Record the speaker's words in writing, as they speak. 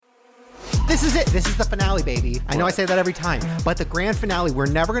This is it. This is the finale, baby. I know I say that every time, but the grand finale, we're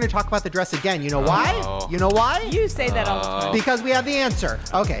never going to talk about the dress again. You know why? You know why? You say that all the time. Because we have the answer.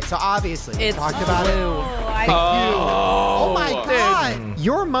 Okay, so obviously we It's talked about it. Oh my God.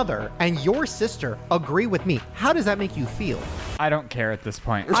 Your mother and your sister agree with me. How does that make you feel? I don't care at this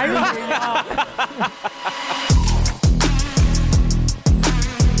point.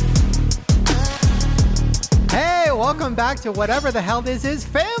 Hey, welcome back to whatever the hell this is,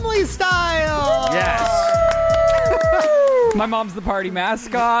 Family Style. Yes. My mom's the party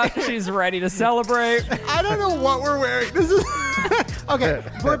mascot. She's ready to celebrate. I don't know what we're wearing. This is okay.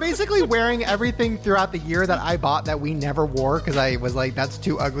 We're basically wearing everything throughout the year that I bought that we never wore because I was like, that's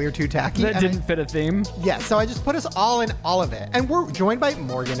too ugly or too tacky. That didn't fit a theme. Yeah, so I just put us all in all of it. And we're joined by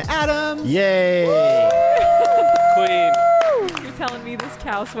Morgan Adams. Yay! Queen. You're telling me this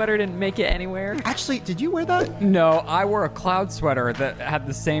cow sweater didn't make it anywhere? Actually, did you wear that? No, I wore a cloud sweater that had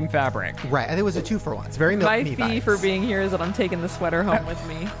the same fabric. Right, I think it was a 2-for-1. It's very My me fee vibes. for being here is that I'm taking the sweater home with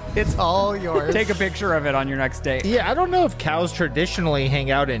me. It's all yours. Take a picture of it on your next date. Yeah, I don't know if cows traditionally hang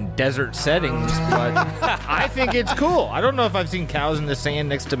out in desert settings, but I think it's cool. I don't know if I've seen cows in the sand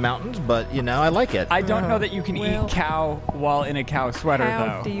next to mountains, but, you know, I like it. I don't know that you can Well, eat cow while in a cow sweater, How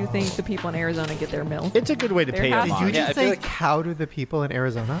though. do you think the people in Arizona get their milk? It's a good way to There pay has- Did homage. you just I feel say like- cow to the people in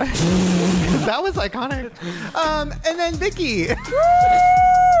Arizona? That was iconic. And then Vicki.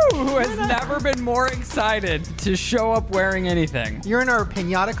 Who has never been more excited to show up wearing anything. You're in our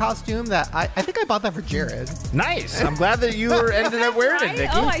pinata costume that I think I bought that for Jared. Nice. I'm glad that you ended up wearing it,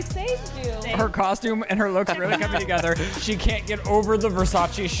 Vicki. Oh, I saved you. Her costume and her looks really coming together. She can't get over the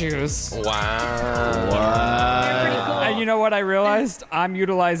Versace shoes. Wow. They're pretty cool. And you know what I realized? I'm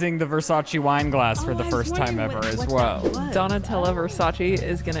utilizing the Versace wine glass for the first time ever as well. Donatella Versace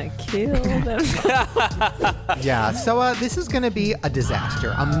is gonna kill them. Yeah, so this is going to be a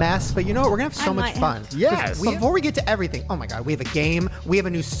disaster, a mess, but you know what? We're going to have so much fun. Yes. Before we get to everything, oh my God, we have a game. We have a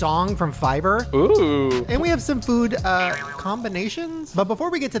new song from Fiverr. Ooh. And we have some food combinations. But before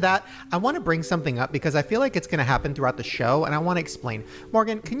we get to that, I want to bring something up because I feel like it's going to happen throughout the show, and I want to explain.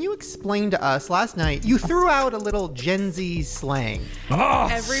 Morgan, can you explain to us, last night, you threw out a little Gen Z slang.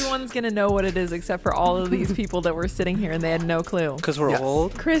 Everyone's gonna know what it is except for all of these people that were sitting here and they had no clue. Because we're Yes.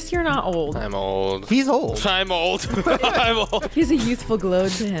 old. Chris, you're not old. I'm old. He's old. I'm old. I'm old. He has a youthful glow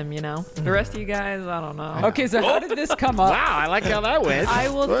to him, you know? The rest of you guys, I don't know. Okay, so how did this come up? Wow, I like how that went. I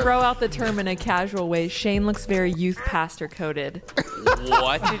will throw out the term in a casual way. Shane looks very youth pastor coded.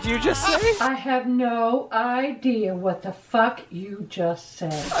 What did you just say? I have no idea what the fuck you just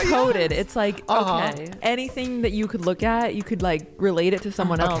said. Coded. It's like, okay, anything that you could look at, you could like relate it to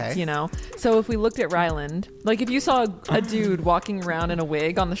someone else, you know? So if we looked at Ryland, like if you saw a dude walking around in a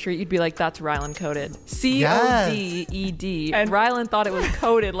wig on the street, you'd be like, that's Ryland coded. C-O-D-E-D. And Ryland thought it was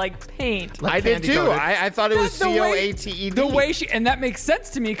coded like paint. I did too. Candy-coated. I thought it was The way- C-O-A-T-E-D. The way she, and that makes sense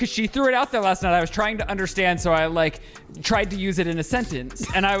to me because she threw it out there last night. I was trying to understand, so I like tried to use it in a sentence,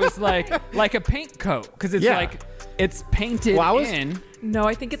 and I was like a paint coat because it's Yeah. like it's painted Well, I was- in. No,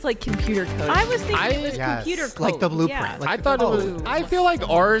 I think it's like computer coded. I was thinking it was Yes, computer code. like the blueprint. Yeah. Like I thought it was. Oh. I feel like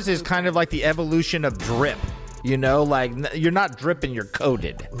ours is kind of like the evolution of drip. You know, like you're not dripping, you're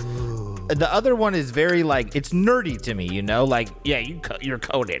coated. The other one is very like it's nerdy to me. You know, like yeah, you're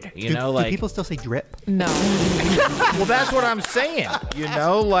coated. You know, do like people still say drip? No. well, that's what I'm saying. You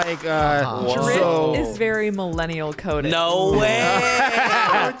know, like Drip so. is very millennial coded. No way.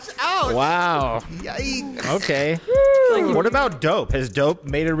 Ouch! Ouch! Wow. Yikes! Okay. What about dope? Has dope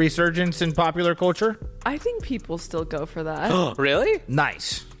made a resurgence in popular culture? I think people still go for that. Really?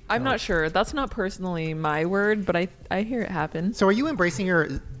 Nice. I'm not sure. That's not personally my word, but I hear it happen. So are you embracing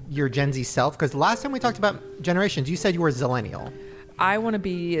your Gen Z self? Because the last time we talked about generations, you said you were Zillennial. I want to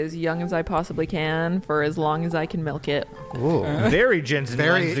be as young as I possibly can for as long as I can milk it. Ooh. Very Gen Z.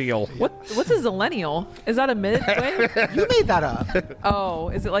 Very- What's a zillennial? Is that a midway? You made that up. Oh,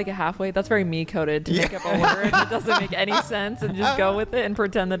 is it like a halfway? That's very me coded to make up a word that doesn't make any sense and just go with it and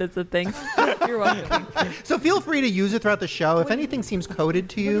pretend that it's a thing. You're welcome. So feel free to use it throughout the show. If anything seems coded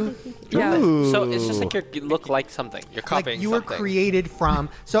to you, Yeah. So it's just like you look like something. You're like copying you were something. created from.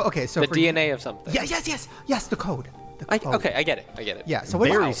 So okay, so the for DNA of something. Yeah, yes, the code. The code. Okay, I get it. Yeah. So what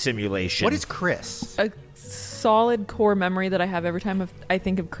Very is, simulation. what is Chris? A solid core memory that I have every time I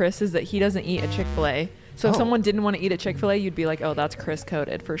think of Chris is that he doesn't eat at Chick-fil-A. So if someone didn't want to eat at Chick-fil-A, you'd be like, oh, that's Chris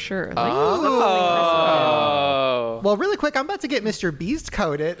coded for sure. Like, Oh. Well, really quick, I'm about to get Mr. Beast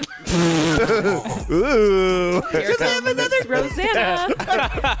coded. Ooh. here comes Rosanna. We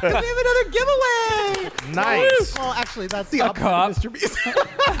have another giveaway. Nice. Well, actually, that's the A opposite cup. of Mr. Beast.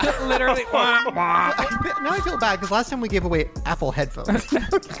 Literally. Now I feel bad because last time we gave away Apple headphones. Now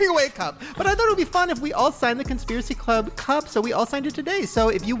we're giving away a cup. But I thought it would be fun if we all signed the Conspiracy Club cup. So we all signed it today. So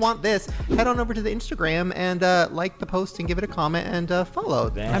if you want this, head on over to the Instagram and like the post and give it a comment and follow.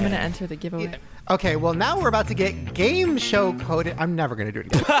 I'm going to enter the giveaway. Okay, well, now we're about to get game show coded. I'm never going to do it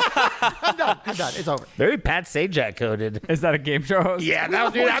again. I'm done. It's over. Very Pat Sajak coded. Is that a game show host? Yeah,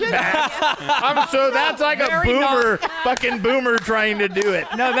 that's bad. That's like a Very boomer, fucking boomer trying to do it.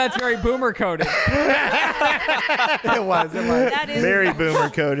 No, that's very boomer coded. It was. That is Very boomer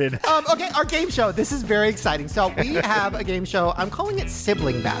coded. Okay, our game show. This is very exciting. So we have a game show. I'm calling it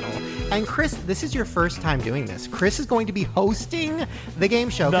Sibling Battle. And Chris, this is your first time doing this. Chris is going to be hosting the game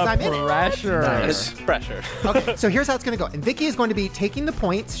show because I'm in it. Pressure. It's pressure. Okay, so here's how it's going to go. And Vicki is going to be taking the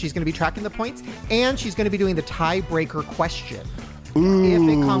points. She's going to be tracking the points. And she's going to be doing the tiebreaker question. If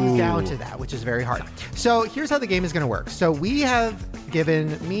it comes down to that, which is very hard. So here's how the game is going to work. So we have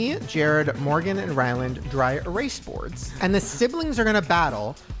given me, Jared, Morgan, and Ryland dry erase boards. And the siblings are going to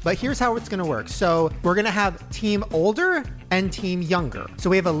battle, but here's how it's going to work. So we're going to have team older and team younger. So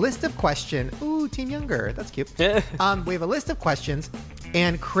we have a list of questions. Ooh, team younger. That's cute. We have a list of questions.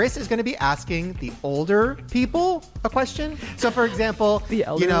 And Chris is going to be asking the older people a question. So, for example, The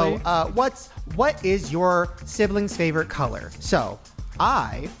elderly. what is your sibling's favorite color? So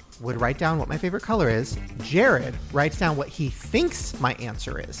I would write down what my favorite color is. Jared writes down what he thinks my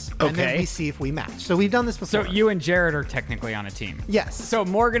answer is. And then Okay. we see if we match. So we've done this before. So you and Jared are technically on a team. Yes. So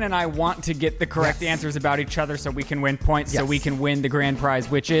Morgan and I want to get the correct Yes. answers about each other so we can win points, so Yes. we can win the grand prize,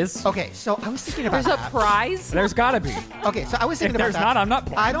 which is... Okay, so I was thinking about There's a that. prize? There's gotta be. Okay, so I was thinking If about there's that. not, I'm not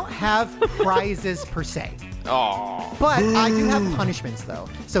playing. I don't have prizes per se. Oh. But I do have punishments, though.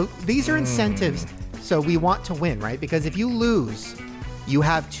 So these are incentives. So we want to win, right? Because if you lose, you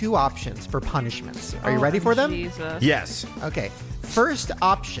have two options for punishments. Are you ready for them? Jesus. Yes. Okay. First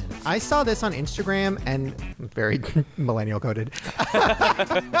option. I saw this on Instagram and very millennial coded.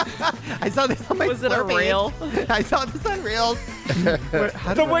 I saw this on my Was it a Fleur page. reel? I saw this on Reels.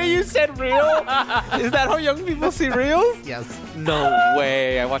 The way you said real? Is that how young people see reels? Yes. No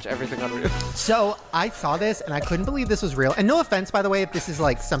way. I watch everything on reels. So I saw this and I couldn't believe this was real. And no offense, by the way, if this is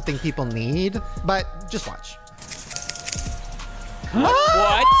like something people need, but just watch.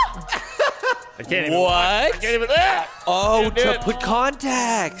 What? I can't even. What? I can't even. Oh, do to it. put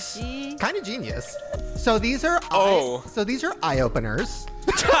contacts. Kind of genius. So these are eye openers.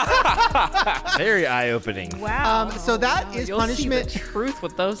 Very eye-opening. Wow. So that is You'll punishment. see the truth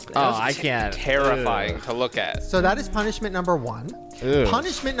with those things. Oh, I can't. Terrifying to look at. So that is punishment number 1. Ugh.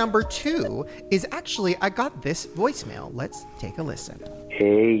 Punishment number 2 is actually, I got this voicemail. Let's take a listen.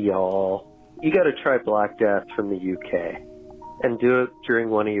 Hey, y'all. You got to try Black Death from the UK and do it during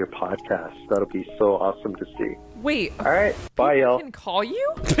one of your podcasts. That'll be so awesome to see. Wait. All right. Bye, y'all. I can call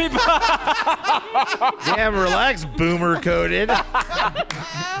you? Damn, relax, boomer coded. Do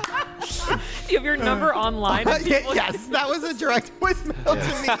you have your number online? and people- Yes, that was a direct voicemail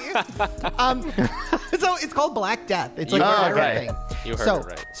to me. So it's called Black Death. It's like Oh, a viral okay. thing. You heard so, it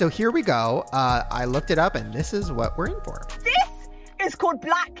right. So here we go. I looked it up, and this is what we're in for. This is called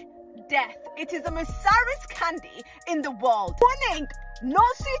Black Death. It is the most sourest candy in the world. Warning, not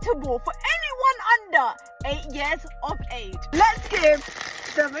suitable for anyone under 8 years of age. Let's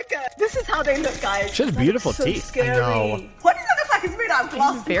give them a go. This is how they look, guys. She has beautiful so teeth. Scary. I know. What does it look like? It's made out of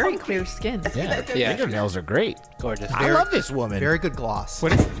glass. Very and clear concrete. skin. Yeah, Yeah. fingernails are great. Gorgeous. I love this woman. Very good gloss.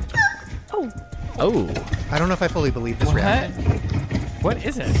 What is... Oh, I don't know if I fully believe this reaction. What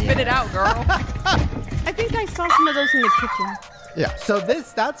is it? Spit it out, girl. I think I saw some of those in the kitchen. Yeah. So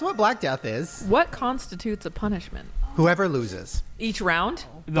that's what Black Death is. What constitutes a punishment? Whoever loses. Each round?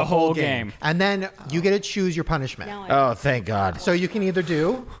 The whole game. And then you get to choose your punishment. oh, thank God. So you can either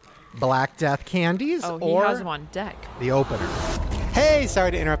do Black Death candies Oh, he or has them on deck. the opener. Hey,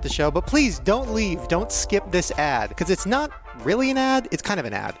 sorry to interrupt the show, but please don't leave. Don't skip this ad because it's not really an ad. It's kind of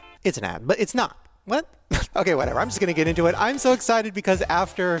an ad. It's an ad, but it's not. What? Okay, whatever. I'm just going to get into it. I'm so excited because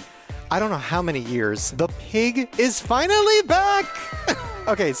after I don't know how many years, the pig is finally back.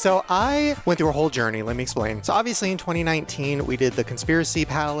 Okay, so I went through a whole journey. Let me explain. So obviously in 2019, we did the conspiracy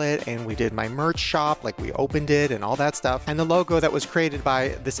palette and we did my merch shop, like we opened it and all that stuff. And the logo that was created by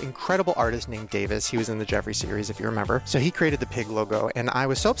this incredible artist named Davis. He was in the Jeffrey series, if you remember. So he created the pig logo and I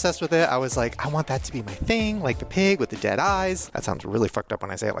was so obsessed with it. I was like, I want that to be my thing, like the pig with the dead eyes. That sounds really fucked up when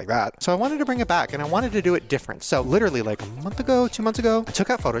I say it like that. So I wanted to bring it back and I wanted to do it different. So literally like a month ago, 2 months ago, I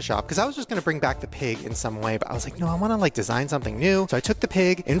took out Photoshop because I was just going to bring back the pig in some way, but I was like, no, I want to like design something new. So I took the pig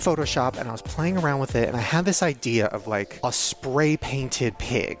pig in Photoshop and I was playing around with it and I had this idea of like a spray painted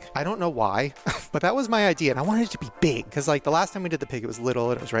pig. I don't know why, but that was my idea and I wanted it to be big because like the last time we did the pig, it was little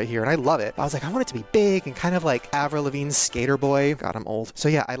and it was right here and I love it. I was like, I want it to be big and kind of like Avril Lavigne's Skater Boy. God, I'm old. So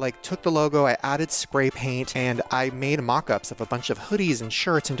yeah, I like took the logo, I added spray paint and I made mock-ups of a bunch of hoodies and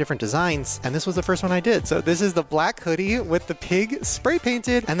shirts and different designs. And this was the first one I did. So this is the black hoodie with the pig spray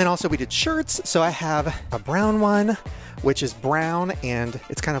painted. And then also we did shirts. So I have a brown one, which is brown and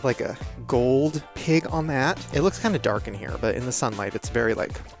it's kind of like a gold pig on that. It looks kind of dark in here, but in the sunlight, it's very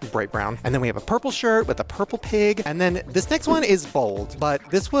like bright brown. And then we have a purple shirt with a purple pig. And then this next one is bold, but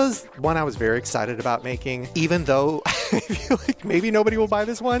this was one I was very excited about making, even though I feel like maybe nobody will buy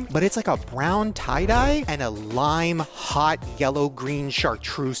this one, but it's like a brown tie-dye and a lime hot yellow green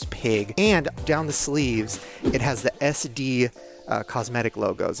chartreuse pig. And down the sleeves, it has the SD cosmetic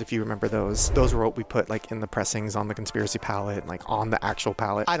logos, if you remember those. Those were what we put like in the pressings on the conspiracy palette and like on the actual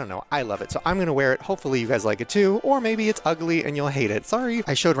palette. I don't know. I love it. So I'm going to wear it. Hopefully you guys like it too. Or maybe it's ugly and you'll hate it. Sorry.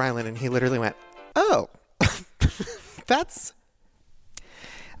 I showed Rylan and he literally went, oh,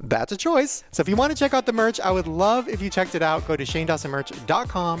 that's a choice. So if you want to check out the merch, I would love if you checked it out. Go to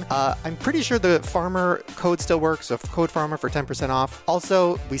ShaneDawsonMerch.com. I'm pretty sure the farmer code still works, so code farmer for 10% off.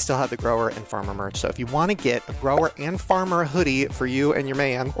 Also, we still have the grower and farmer merch. So if you want to get a grower and farmer hoodie for you and your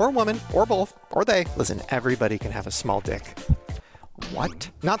man, or woman, or both, or they, listen, everybody can have a small dick. What?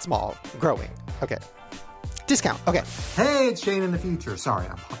 Not small, growing. Okay. Discount. Okay. Hey, it's Shane in the future. Sorry,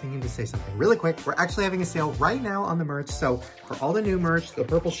 I'm popping in to say something really quick. We're actually having a sale right now on the merch. So for all the new merch, the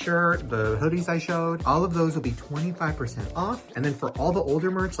purple shirt, the hoodies I showed, all of those will be 25% off. And then for all the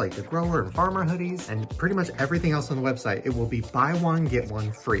older merch, like the grower and farmer hoodies, and pretty much everything else on the website, it will be buy one, get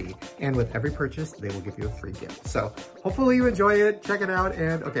one free. And with every purchase, they will give you a free gift. So hopefully you enjoy it. Check it out.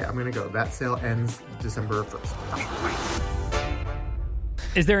 And okay, I'm going to go. That sale ends December 1st. Bye.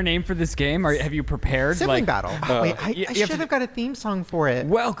 Is there a name for this game, or have you prepared? Sibling Battle. Wait, I should have got a theme song for it.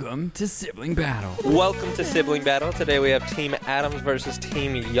 Welcome to Sibling Battle. Welcome to Sibling Battle. Today we have Team Adams versus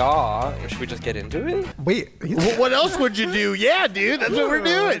Team Yaw. Should we just get into it? Wait, what else would you do? Yeah, dude, that's what we're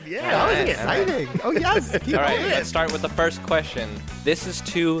doing. Yeah, that was exciting. Oh yes. All right, let's start with the first question. This is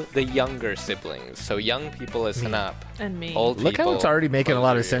to the younger siblings. So young people, listen up. And me. Old Look people, how it's already making a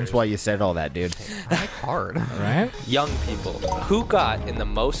lot of sense while you said all that, dude. I like hard. Right? Young people. Who got in the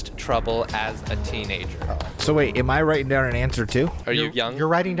most trouble as a teenager? So wait, am I writing down an answer too? Are you young? You're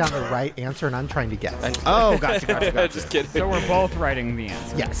writing down the right answer and I'm trying to guess. Oh, gotcha. Just kidding. So we're both writing the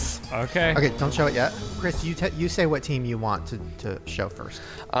answer. Yes. Okay. Okay, don't show it yet. Chris, you say what team you want to show first.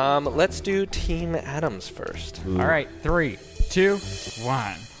 Let's do Team Adams first. All right, 3, 2,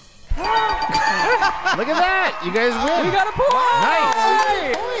 1. Look at that! You guys win. We got a point!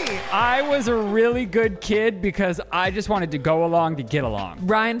 Nice. I was a really good kid because I just wanted to go along to get along.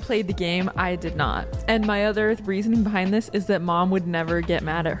 Ryan played the game. I did not. And my other reasoning behind this is that Mom would never get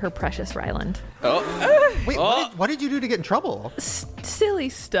mad at her precious Ryland. Wait, what did you do to get in trouble? Silly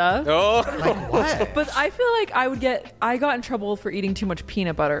stuff. Like what? But I feel like I got in trouble for eating too much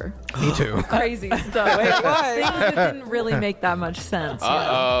peanut butter. Me too. Crazy stuff. Things that didn't really make that much sense.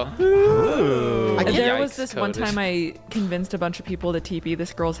 I get There was this one time I convinced a bunch of people to TP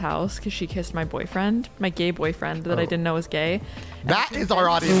this girl's house because she kissed my boyfriend, my gay boyfriend that I didn't know was gay. That is our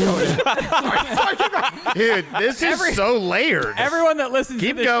audience code. Dude, this is so layered. Everyone that listens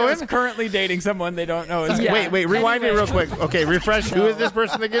Keep to this going. show is currently dating someone they don't know is gay. Yeah. Wait, rewind Anyway. it real quick. Okay, refresh. Who is this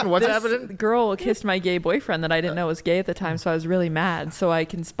person again? What's This happening? girl kissed my gay boyfriend that I didn't know was gay at the time, so I was really mad. So I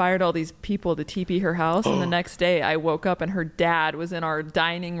conspired all these people to TP her house, and the next day I woke up and her dad was in our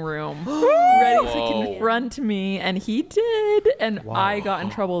dining room ready to confront me, and he did, and I got in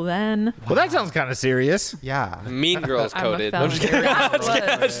trouble then. Well, that sounds kind of serious. Yeah. Mean Girls I'm a coded. felon.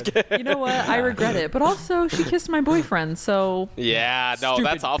 You know what? I regret it. But also, she kissed my boyfriend, so Yeah, no,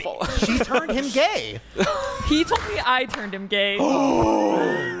 Stupid that's awful. She turned him gay. he told me I turned him gay.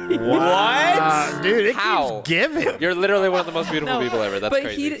 What? Dude, it How? keeps giving. You're literally one of the most beautiful people ever. That's but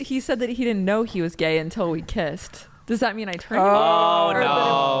crazy. he said that he didn't know he was gay until we kissed. Does that mean I turned him gay? Oh, Or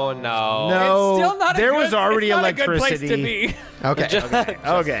that no. No, It's still not there a was good, already it's not electricity. a good place to be. Okay.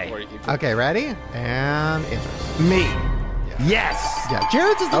 Okay. Okay, ready? And answers. Me. Yes. Yeah,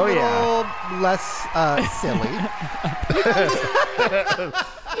 Jared's is a little yeah. less silly.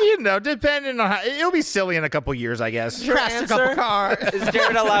 You know, depending on how it'll be silly in a couple years, I guess. Crashed a couple cars. Is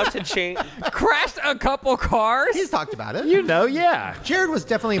Jared allowed to change? Crashed a couple cars. He's talked about it. You know, yeah. Jared was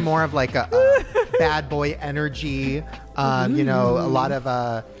definitely more of like a bad boy energy. You know, a lot of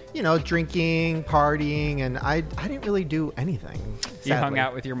drinking, partying, and I didn't really do anything. You hung sadly.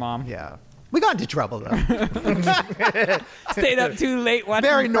 out with your mom. Yeah. We got into trouble though. Stayed up too late watching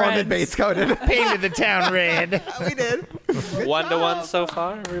Very Norman Friends. Bates coded. Painted the town red. We did. 1-1 so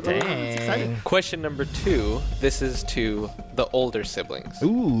far, everybody. Dang. Question number 2. This is to the older siblings.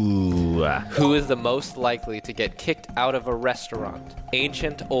 Ooh. Who is the most likely to get kicked out of a restaurant?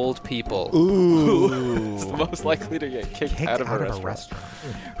 Ancient old people. Ooh. Who is the most likely to get kicked out of a restaurant?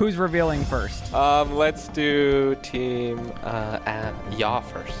 Who's revealing first? Let's do team Yaw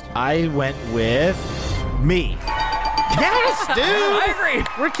first. I went with me. Yes, dude. I agree.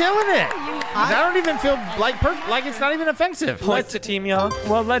 We're killing it. I don't even feel like it's not even offensive. Points to team Yaw.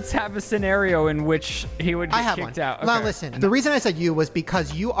 Well, let's have a scenario in which he would I get have kicked one. out. Now Okay. listen, the reason I said you was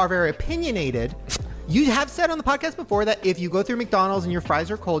because you are very opinionated. You have said on the podcast before that if you go through McDonald's and your fries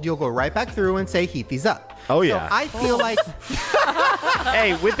are cold, you'll go right back through and say, heat these up. Oh, yeah. So I feel like...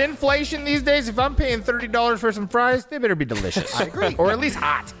 Hey, with inflation these days, if I'm paying $30 for some fries, they better be delicious. I agree. Or at least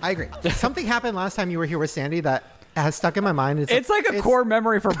hot. I agree. Something happened last time you were here with Sandy that has stuck in my mind. It's like a core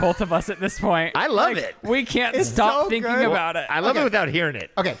memory for both of us at this point. I love Like, it. We can't It's stop so thinking good. about it. I love it without hearing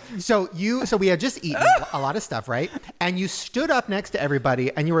it. Okay, so we had just eaten a lot of stuff, right? And you stood up next to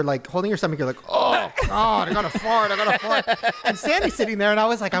everybody, and you were like holding your stomach. You're like, "Oh God, I got to fart! I got to fart!" And Sandy's sitting there, and I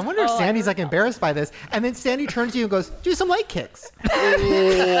was like, "I wonder if Sandy's like embarrassed by this." And then Sandy turns to you and goes, "Do some leg kicks."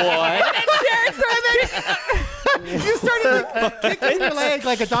 You started like kicking your leg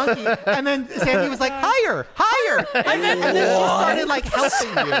like a donkey, and then Sandy was like, "Higher, higher!" And then she started like helping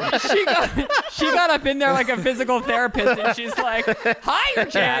you. She got up in there like a physical therapist, and she's like, "Higher,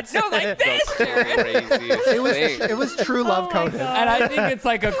 Chad, no, like this, Chad." It was true love coded. And I think it's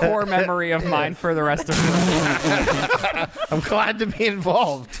like a core memory of mine for the rest of my life. I'm glad to be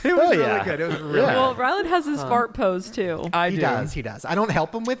involved. It was really good. It was really good. Well, Ryland has his fart pose too. I He do. does. He does. I don't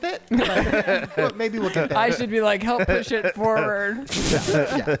help him with it, but maybe we'll get there. I should be like, help push it forward.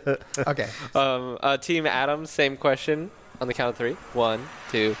 Yeah. Okay. Team Adam, same question on the count of 3. 1,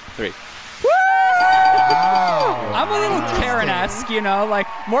 2, 3. I'm a little Karen-esque, you know, like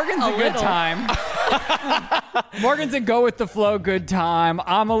Morgan's a good little. time. Morgan's a go with the flow good time.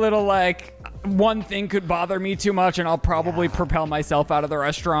 I'm a little like, one thing could bother me too much and I'll probably propel myself out of the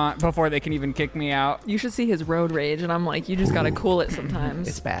restaurant before they can even kick me out. You should see his road rage, and I'm like, you just gotta cool it sometimes.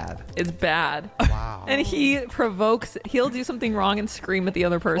 It's bad. It's bad. Wow. And he'll do something wrong and scream at the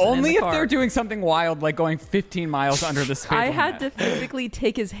other person. in Only the if car. they're doing something wild like going 15 miles under the speed I limit. had to physically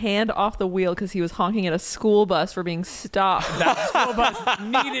take his hand off the wheel because he was honking at a school bus for being stopped. That school bus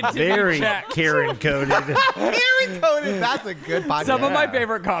needed to Very be checked. Karen coded. Karen coded. That's a good podcast. Some of my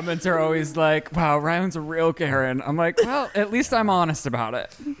favorite comments are always like, wow, Ryan's a real Karen. I'm like, well, at least I'm honest about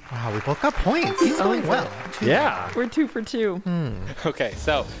it. Wow, we both got points. He's doing well. Yeah. We're 2 for 2. Okay,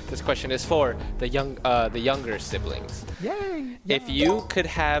 so this question is for the younger siblings. Yay. If you could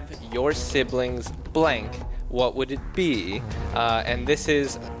have your siblings blank, what would it be? And this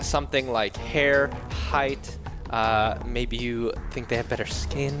is something like hair, height, maybe you think they have better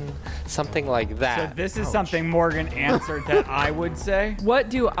skin, something like So that. this is something Morgan answered that I would say. What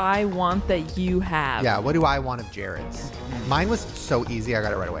do I want that you have? Yeah, what do I want of Jared's? Mine was so easy, I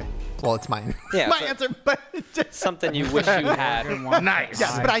got it right away. Well, it's mine. Yeah, my but- answer, but just, Something you wish you had. Nice.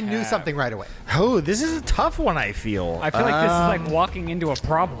 yes, but I knew something right away. Oh, this is a tough one, I feel. I feel like this is like walking into a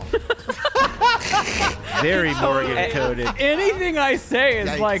problem. Very Morgan coded. Anything I say is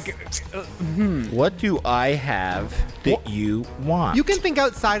Yikes. like, What do I have that you want? You can think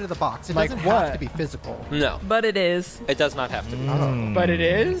outside of the box. It Like doesn't what? have to be physical. No, But it is. it does not have to be. but it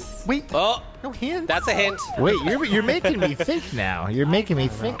is. Wait, Oh, no hint. that's a hint. Wait, you're making me think now. You're making me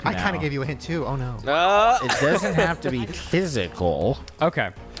think now. I kind of gave you a hint too. Oh no. It doesn't have to be physical. Okay.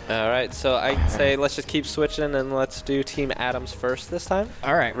 All right, so I say let's just keep switching and let's do Team Adams first this time.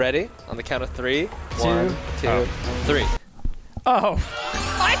 All right. Ready? On the count of 3. 1, 2, 3. Oh.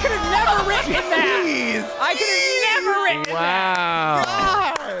 I could have never written that. I could have never written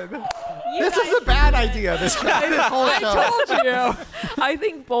that. God. This is a bad idea. This whole I show. told you. I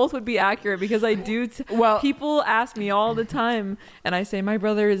think both would be accurate because I do. Well- people ask me all the time, and I say my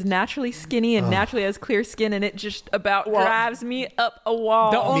brother is naturally skinny and naturally has clear skin, and it just about drives me up a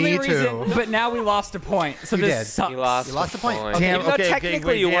wall. The only Me reason, too. but now we lost a point, so You this did. sucks. You lost, You lost the point. Damn, Even though okay, technically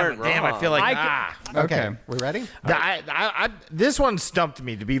wait, you damn, weren't wrong. Damn, I feel like Okay, we ready? This one stumped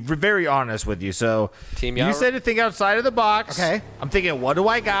me, to be very honest with you. So Team you Yara- said to think outside of the box. Okay. I'm thinking, what do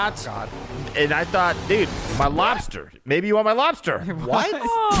I got? God. And I thought, dude, my lobster. Maybe you want my lobster. What?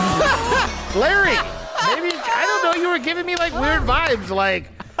 Larry, maybe, I don't know, you were giving me like weird vibes.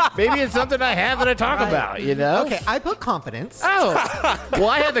 Like, Maybe it's something I have that I talk about, you know? Okay, I put confidence. Oh. Well,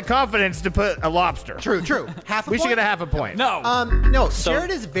 I had the confidence to put a lobster. True. Half a We point. should get a half a point. No. No,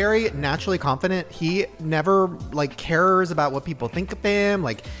 Jared is very naturally confident. He never cares about what people think of him.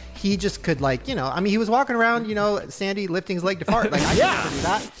 He just could he was walking around, Sandy lifting his leg to fart. I could never do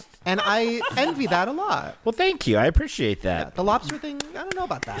that. And I envy that a lot. Well, thank you. I appreciate that. Yeah, the lobster thing, I don't know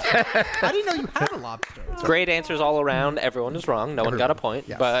about that. I didn't know you had a lobster. Great answers all around. Everyone is wrong. No one got a point.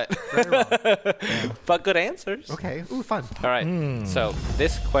 Yes. But but good answers. Okay. Ooh, fun. All right. So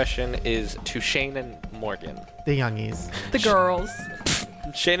this question is to Shane and Morgan. The youngies. The girls.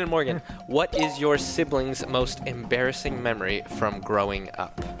 Shane and Morgan, what is your sibling's most embarrassing memory from growing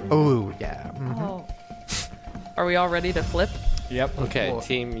up? Oh, yeah. Mm-hmm. Oh. Are we all ready to flip? Yep. Okay, Cool.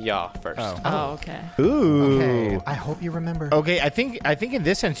 Team Ya first. Oh, okay. Ooh. Okay. I hope you remember. Okay, I think in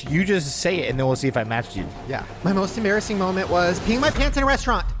this sense, you just say it, and then we'll see if I matched you. Yeah. My most embarrassing moment was peeing my pants in a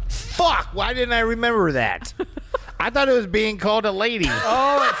restaurant. Fuck! Why didn't I remember that? I thought it was being called a lady.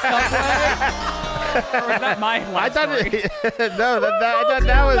 Oh, it's Subway? Or was that my life I thought story? no, I thought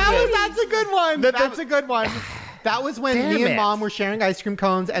that was it. That's a good one. That's a good one. That was when Damn me and it. Mom were sharing ice cream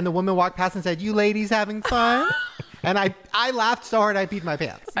cones, and the woman walked past and said, "You ladies having fun?" And I laughed so hard I peed my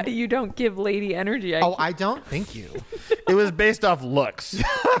pants. You don't give lady energy. I don't. Thank you. It was based off looks.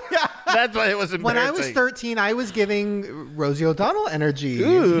 That's why it was embarrassing. When I was 13, I was giving Rosie O'Donnell energy.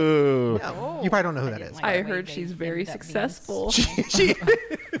 Ooh. Yeah, you probably don't know who that is. I heard she's very successful. She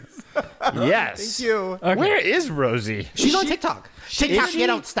Yes. Thank you. Okay. Where is Rosie? She's on TikTok. TikTok, she? you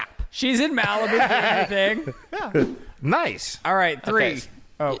don't stop. She's in Malibu doing her thing. Nice. All right, 3,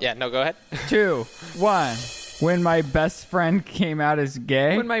 Okay. Yeah, no, go ahead. 2, 1. When my best friend came out as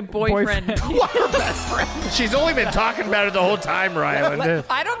gay. When my boyfriend. She's only been talking about it the whole time, Ryland.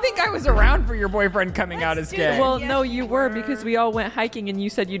 I don't think I was around for your boyfriend coming out as gay. Well, no, you were because we all went hiking and you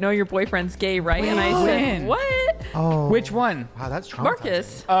said your boyfriend's gay, right? And I When? said, what? Oh. Which one? Wow, that's traumatizing.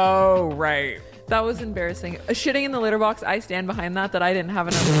 Marcus. Oh, right. That was embarrassing. Shitting in the litter box, I stand behind that I didn't have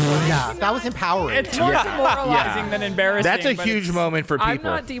enough. Yeah, that was empowering. It's more demoralizing than embarrassing. That's a but huge it's- moment for people. I'm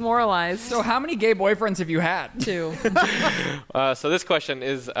not demoralized. So how many gay boyfriends have you had? 2. So this question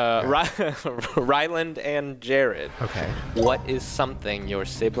is Ryland and Jared. Okay. What is something your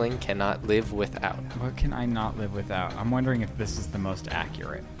sibling cannot live without? What can I not live without? I'm wondering if this is the most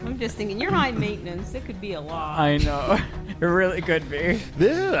accurate. I'm just thinking, you're high maintenance. It could be a lot. I know. It really could be.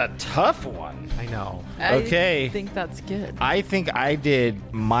 This is a tough one. I know. Okay. I think that's good. I think I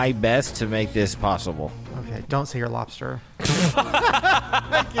did my best to make this possible. Okay, don't say your lobster.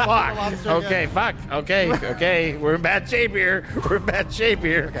 Fuck. Okay, fuck. Okay. We're in bad shape here.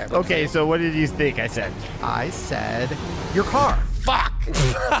 Okay, so what did you think I said? I said your car. Fuck.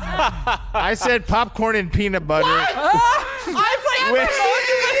 I said popcorn and peanut butter.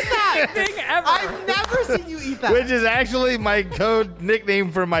 Thing ever. I've never seen you eat that. Which is actually my code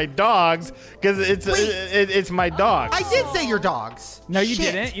nickname for my dogs, because it's my dogs. I did say your dogs. No, you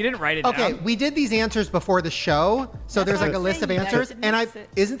Shit. didn't. You didn't write it Okay, down. we did these answers before the show, so there's like a list of answers, and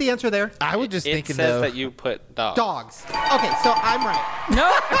isn't the answer there? I was just It thinking says though. that you put dogs. Dogs. Okay, so I'm right. No.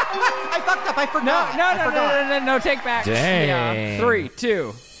 I fucked up. I forgot. No. Take back. Dang. Yeah. 3,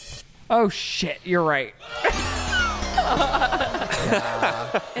 2. Oh shit, you're right.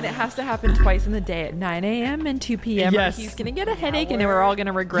 And it has to happen twice in the day at 9 a.m. and 2 p.m. Yes. Or he's going to get a headache and we're all going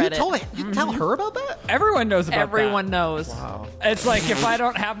to regret You tell her about that? Everyone knows about Everyone that. knows. Wow. It's like if I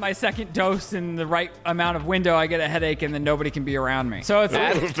don't have my second dose in the right amount of window, I get a headache and then nobody can be around me. So it's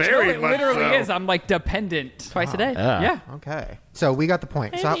very it much literally so. is. I'm like dependent. Twice a day. Yeah. Okay. So we got the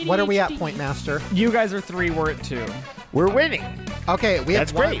point. So what are we at, point master? You guys are 3, we're at 2. We're winning. Okay, we have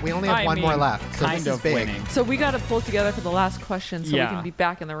That's one. great. We only have I one more mean, left. So kind this is of big. winning. So we got to pull together for the last question so Yeah. we can be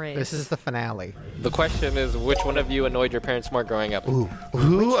back in the race. This is the finale. The question is, which one of you annoyed your parents more growing up? Ooh.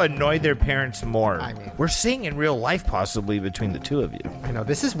 Who annoyed their parents more? I mean- we're seeing in real life possibly between the two of you. I know.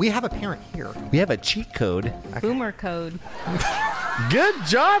 We have a parent here. We have a cheat code. Boomer code. Good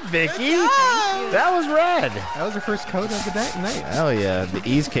job, Vicki. That was rad. That was your first code of the day. Nice. Hell yeah, the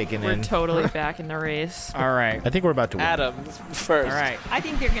E's kicking We're in. totally back in the race. All right. I think we're about to win. Adams first. All right. I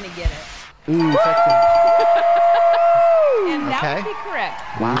think they're going to get it. Ooh, And that Okay. would be correct.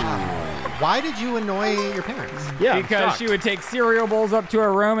 wow. Why did you annoy your parents? Yeah, I'm Because shocked. she would take cereal bowls up to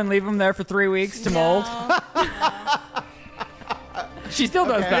her room and leave them there for 3 weeks to mold. She still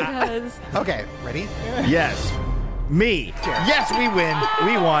does that. Because Okay, ready? Yes. Me. Yes, we win.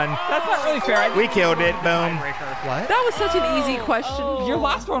 We won. That's not really fair. I think We killed it. Boom. What? that was such an easy question. Your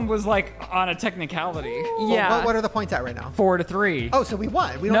last one was like on a technicality. Yeah. What are the points at right now? 4 to 3. Oh, so we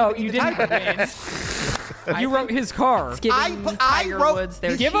won. We don't No, even you need the didn't tiebreaker. win. You wrote his car. Giving I Tiger wrote- Woods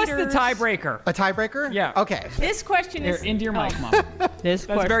their Give us the cheaters. tiebreaker. A tiebreaker? Yeah. Okay. This question Here, is into your mic, Mom. This That's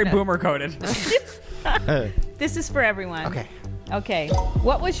question. very boomer coded. This is for everyone. Okay. Okay.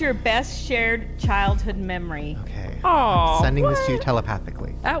 What was your best shared childhood memory? Okay. Aw, Sending this what? to you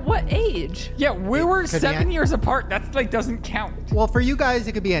telepathically. At what age? Yeah, we were could be 7 any- years apart. That's like doesn't count. Well, for you guys,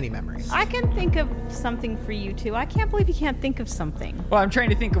 it could be any memory. I can think of something for you too. I can't believe you can't think of something. Well, I'm trying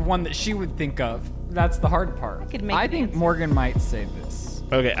to think of one that she would think of. That's the hard part. could make I an think answer. Morgan might say this.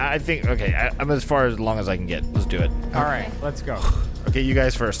 Okay, I'm as far as long as I can get. Let's do it. All right, let's go. Okay, you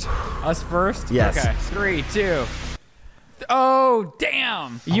guys first. Us first? Yes. Okay. 3, 2. Oh,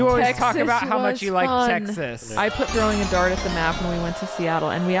 damn. You always talk Texas about how much was you like fun. Texas. I put throwing a dart at the map when we went to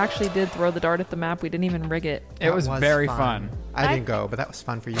Seattle, and we actually did throw the dart at the map. We didn't even rig it. It That was very fun. I didn't go, but that was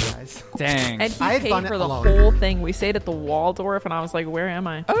fun for you guys. Dang. And he I had paid fun for the alone. whole thing. We stayed at the Waldorf, and I was like, "Where am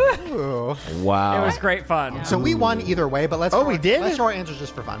I?" Ooh. Wow. It was great fun. So we won either way, but let's. Oh, we did? Let's show our answers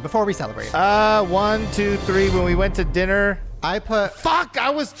just for fun before we celebrate. 1, 2, 3. When we went to dinner. I put. Fuck!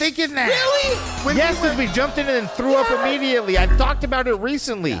 I was thinking that. Really? When Yes, we were- because we jumped in and threw up immediately. I talked about it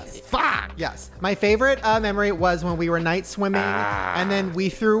recently. Fuck. Yes. My favorite memory was when we were night swimming, and then we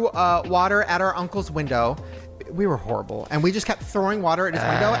threw water at our uncle's window. We were horrible, and we just kept throwing water at his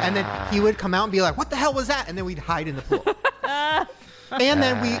window, and then he would come out and be like, "What the hell was that?" And then we'd hide in the pool. And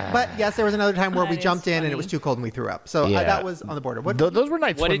then but yes, there was another time where we That jumped is in and it funny. was too cold and we threw up. So Yeah. that was on the border. What? Those were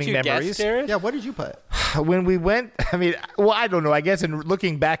night What swimming did you memories. guess, Jared? Yeah. What did you put? When we went, I mean, well, I don't know. I guess in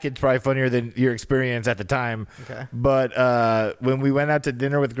looking back, it's probably funnier than your experience at the time. Okay. But when we went out to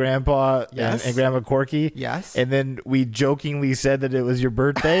dinner with Grandpa Yes. and Grandma Corky, Yes. and then we jokingly said that it was your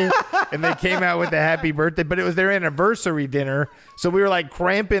birthday, and they came out with a happy birthday, but it was their anniversary dinner, so we were like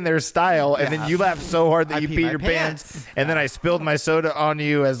cramping their style, and then you laughed so hard that I you peed peed my your pants. pants, and then I spilled my soda on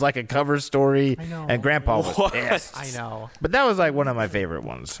you as like a cover story, know. and Grandpa was pissed. I know. But that was like one of my favorite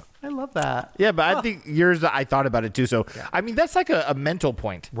ones. I love that. Yeah, but I think yours, I thought about it too. So, I mean, that's like a mental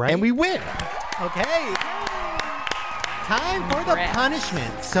point. Right. And we win. Okay. Time for the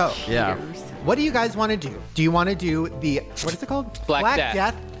punishment. So, Yeah. what do you guys want to do? Do you want to do the, what is it called? Black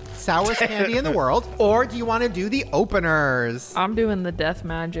Death. Sourest candy in the world. Or do you want to do the openers? I'm doing the death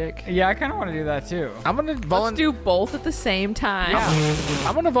magic. Yeah, I kind of want to do that too. I'm going to Let's volunteer. do both at the same time.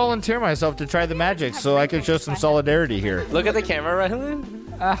 I'm going to volunteer myself to try the magic so I can show some solidarity here. Look at the camera,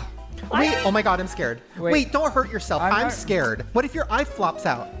 Rylan. Wait, oh my god, I'm scared. Wait, don't hurt yourself. I'm I'm not- scared. What if your eye flops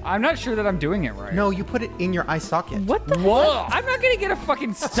out? I'm not sure that I'm doing it right. No, you put it in your eye socket. What the? Whoa! I'm not gonna get a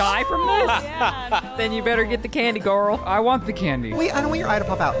fucking sty from this. Yeah, no. Then you better get the candy, girl. I want the candy. Wait, I don't want your eye to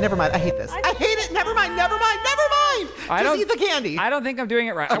pop out. Never mind. I hate this. I hate it. Never mind. Never mind. Never mind. I Just don't eat the candy. I don't think I'm doing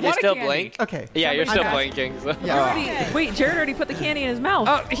it right. I You want a still candy. blink? Okay. Yeah, you're I'm still back. blinking. So. Yeah. Wait, Jared already put the candy in his mouth.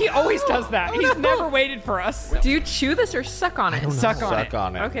 Oh, he always does that. He's never waited for us. Do you chew this or suck on it? Suck on Suck it.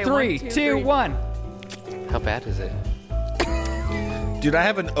 on it. Okay. 3, 1, 2, 2, 1. How bad is it? Dude, I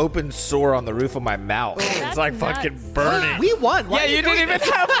have an open sore on the roof of my mouth. It's like fucking burning. We won. Why Yeah, are you doing didn't even this?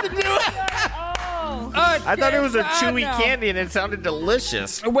 have to do it. I thought it was a chewy now. candy and it sounded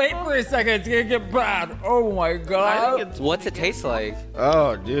delicious. Wait for a second. It's gonna get bad. Oh my god. What's it taste like?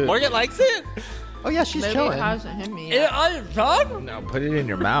 Oh, dude. Morgan likes it. Oh yeah, she's Maybe chilling. it hasn't hit me yet. No, put it in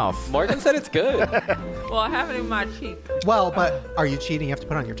your mouth. Morgan said it's good. Well, I have it in my cheek. Well, but are you cheating? You have to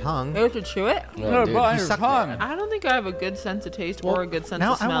put it on your tongue. You have to chew it? No, dude, but on you your sucked tongue. I don't think I have a good sense of taste or a good sense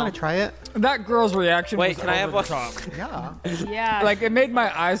now of smell. I want to try it. That girl's reaction Wait, was can I have over the one? top. Yeah. Yeah. Like, it made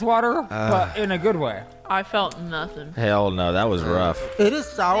my eyes water, but in a good way. I felt nothing. Hell no, that was rough. It is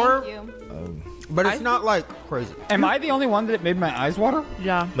sour, Thank you. but it's not like crazy. Am I the only one that it made my eyes water?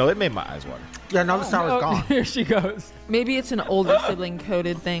 Yeah. No, it made my eyes water. Yeah, now the sour's Oh, gone. here she goes. Maybe it's an older sibling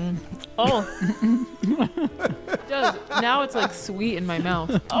coded thing. Oh. It does. Now it's like sweet in my mouth,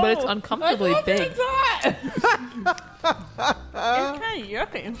 but it's uncomfortably big. It's kind of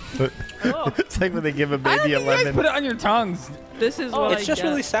yucky. It's like when they give a I don't baby a think you guys lemon. put it on your tongues. This is what It's I just get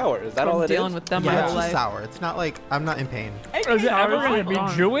really sour. Is that from all it is? dealing with them my Yeah, it's whole just life. sour. It's not like I'm not in pain. Is it ever gonna be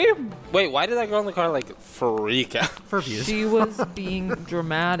chewy? Wait, why did that girl in the car like freak out? For views. She was being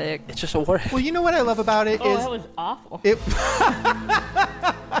dramatic. It's just a word. Well, you know what I love about it Oh, is that was awful. it.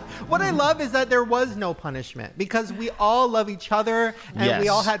 What I love is that there was no punishment because we all love each other and Yes. we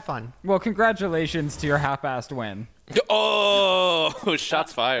all had fun. Well, congratulations to your half-assed win. Oh,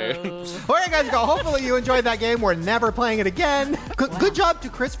 shots fired. All right, guys, go. Hopefully you enjoyed that game. We're never playing it again. Good job to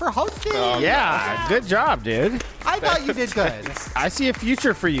Chris for hosting. Yeah, good job, dude. I thought you did good. I see a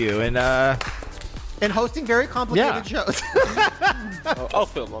future for you, and And hosting very complicated shows. I'll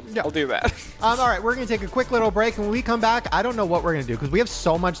film them. Yeah. I'll do that. All right, we're going to take a quick little break. And when we come back, I don't know what we're going to do because we have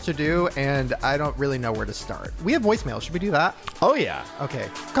so much to do and I don't really know where to start. We have voicemail. Should we do that? Oh, yeah. Okay,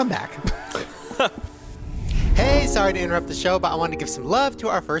 come back. Hey, sorry to interrupt the show, but I want to give some love to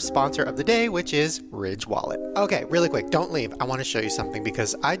our first sponsor of the day, which is Ridge Wallet. Okay, really quick, don't leave. I want to show you something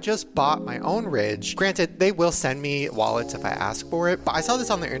because I just bought my own Ridge. Granted, they will send me wallets if I ask for it, but I saw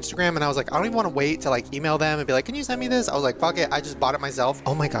this on their Instagram and I was like, I don't even want to wait to like email them and be like, can you send me this? I was like, fuck it, I just bought it myself.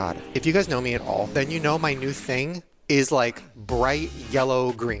 Oh my God. If you guys know me at all, then you know my new thing is like bright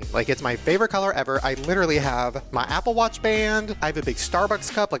yellow green. Like it's my favorite color ever. I literally have my Apple Watch band. I have a big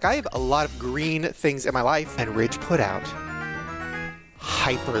Starbucks cup. Like I have a lot of green things in my life. And Ridge put out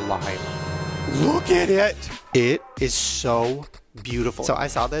Hyper Lime. Look at it. It is so beautiful. So I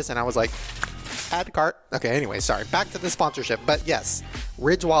saw this and I was like, add to cart. Okay, anyway, sorry. Back to the sponsorship. But yes,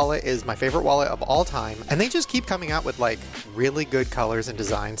 Ridge Wallet is my favorite wallet of all time. And they just keep coming out with like really good colors and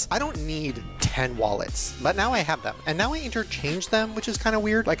designs. I don't need 10 wallets, but now I have them. And now I interchange them, which is kind of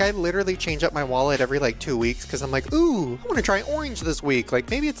weird. Like I literally change up my wallet every like 2 weeks because I'm like, ooh, I want to try orange this week. Like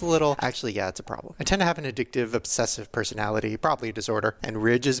maybe it's a little, actually, yeah, it's a problem. I tend to have an addictive, obsessive personality, probably a disorder. And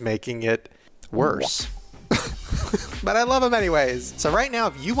Ridge is making it worse. But I love them anyways. So right now,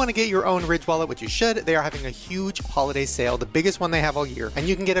 if you want to get your own Ridge wallet, which you should, they are having a huge holiday sale, the biggest one they have all year. And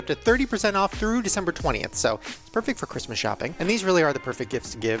you can get up to 30% off through December 20th. So it's perfect for Christmas shopping. And these really are the perfect gifts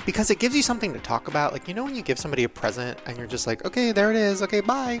to give because it gives you something to talk about. Like, you know, when you give somebody a present and you're just like, okay, there it is. Okay,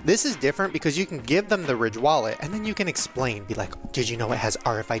 bye. This is different because you can give them the Ridge wallet and then you can explain. Be like, did you know it has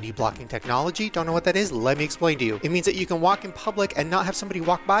RFID blocking technology? Don't know what that is? Let me explain to you. It means that you can walk in public and not have somebody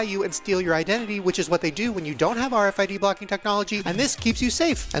walk by you and steal your identity, which is what they do when you don't have RFID blocking technology, and this keeps you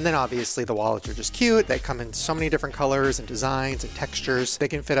safe. And then obviously the wallets are just cute. They come in so many different colors and designs and textures. They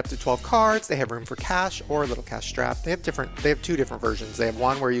can fit up to 12 cards. They have room for cash or a little cash strap. They have two different versions. They have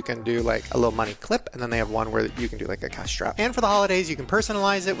one where you can do like a little money clip, and then they have one where you can do like a cash strap. And for the holidays, you can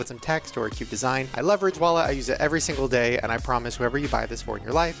personalize it with some text or a cute design. I love Ridge Wallet. I use it every single day, and I promise whoever you buy this for in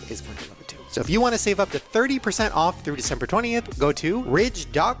your life is going to love it too. So if you want to save up to 30% off through December 20th, go to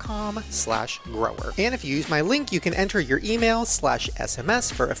ridge.com/grower. And if you use my link, you can enter your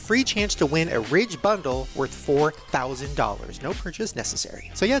email/SMS for a free chance to win a Ridge bundle worth $4,000. No purchase necessary.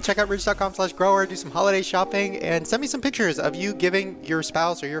 So yeah, check out ridge.com/grower, do some holiday shopping, and send me some pictures of you giving your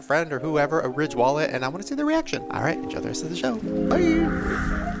spouse or your friend or whoever a Ridge wallet, and I want to see the reaction. All right, enjoy the rest of the show.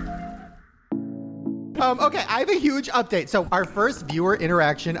 Bye. Okay, I have a huge update. So our first viewer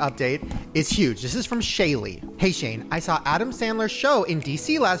interaction update is huge. This is from Shaylee. Hey Shane, I saw Adam Sandler's show in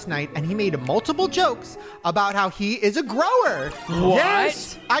DC last night and he made multiple jokes about how he is a grower. What?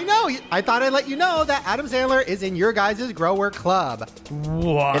 Yes, I know. I thought I'd let you know that Adam Sandler is in your guys' grower club.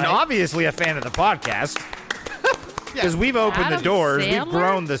 What? And obviously a fan of the podcast. Because we've opened Adam the doors. Sandler? We've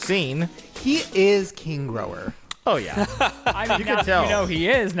grown the scene. He is King Grower. Oh, yeah. I mean, You now can tell. you know he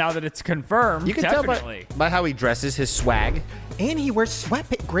is, now that it's confirmed. You can definitely. tell by how he dresses, his swag. And he wears gray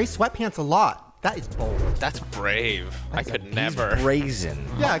sweatpants a lot. That is bold. That's brave. I could never. He's brazen.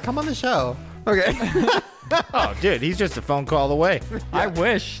 Yeah, come on the show. Okay. Oh, dude, he's just a phone call away. I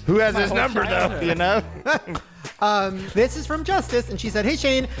wish. Who has My his whole number, childhood. though, you know? This is from Justice, and she said, hey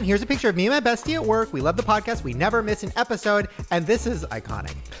Shane, here's a picture of me and my bestie at work. We love the podcast. We never miss an episode. And this is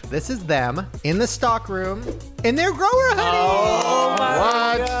iconic. This is them in the stock room in their grower hoodie. Oh my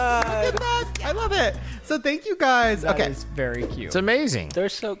What? God. Look at that. I love it. So thank you guys. That Okay. is very cute. It's amazing. They're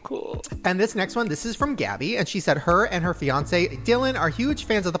so cool. And this next one, this is from Gabby. And she said her and her fiance, Dylan, are huge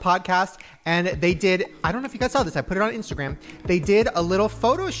fans of the podcast. And they did, I don't know if you guys saw this, I put it on Instagram. They did a little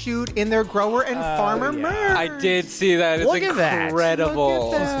photo shoot in their grower and farmer merch. I did see that. It's Look at that.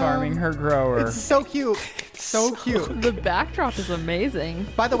 incredible. Look at She's farming her grower. It's so cute. So cute. The backdrop is amazing.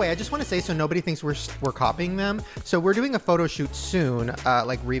 By the way, I just want to say so nobody thinks we're copying them. So we're doing a photo shoot soon,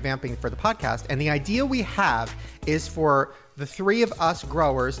 like revamping for the podcast. And the idea we have is for the three of us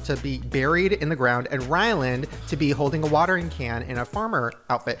growers to be buried in the ground and Ryland to be holding a watering can in a farmer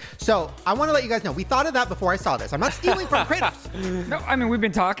outfit. So I want to let you guys know, we thought of that before I saw this. I'm not stealing from Kratos. No, I mean, we've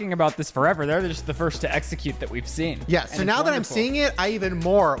been talking about this forever. They're just the first to execute that we've seen. Yeah, And so it's now that I'm wonderful. seeing it, I even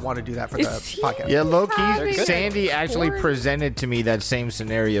more want to do that for the Is he- podcast. Yeah, low Having key, Sandy actually porn? presented to me that same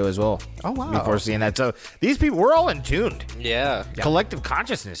scenario as well. Oh, wow. Before seeing that. So these people, we're all in tuned. Yeah. Collective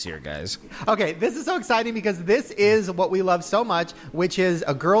consciousness here, guys. Okay, this is so exciting because this is what we love so much, which is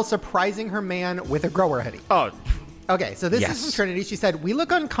a girl surprising her man with a grower hoodie. Oh, Okay, so this Yes. is from Trinity. She said, we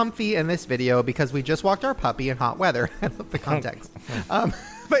look uncomfy in this video because we just walked our puppy in hot weather. I love the context.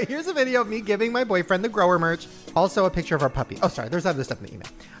 But here's a video of me giving my boyfriend the grower merch. Also a picture of our puppy. Oh, sorry, there's other stuff in the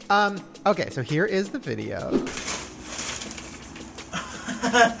email. Okay, so here is the video.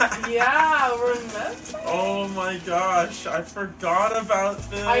 Yeah, remember? Oh my gosh, I forgot about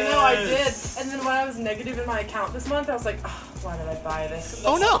this. I know, I did. And then when I was negative in my account this month, I was like, oh, why did I buy this?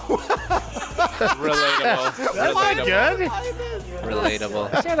 Oh no! Relatable. That's not good.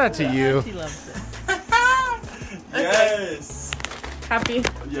 Relatable. Shout out to you. She loves it. Yes. Happy.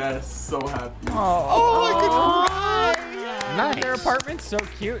 Yes, so happy. Oh, I could cry. Nice. Their apartment's so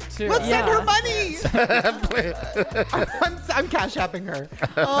cute too. Let's send her money. I'm cash apping her.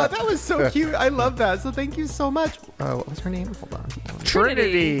 Oh, that was so cute. I love that. So thank you so much. What was her name? Hold on.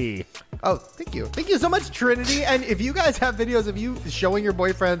 Trinity. Oh, thank you. Thank you so much, Trinity. And if you guys have videos of you showing your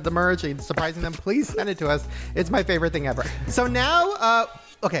boyfriend the merch and surprising them, please send it to us. It's my favorite thing ever. So now,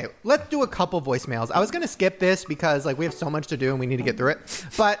 okay, let's do a couple voicemails. I was going to skip this because like we have so much to do and we need to get through it.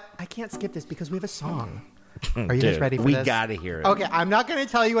 But I can't skip this because we have a song. Are you guys ready for this? We gotta hear it. Okay, I'm not going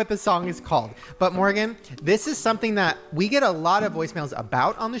to tell you what the song is called. But Morgan, this is something that we get a lot of voicemails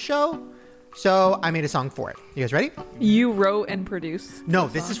about on the show. So I made a song for it. You guys ready? You wrote and produced? No,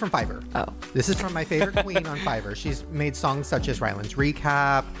 this is from Fiverr. Oh. This is from my favorite queen on Fiverr. She's made songs such as Ryland's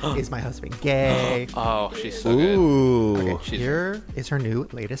Recap, Is My Husband Gay? Oh, she's so good. Ooh. Okay, here is her new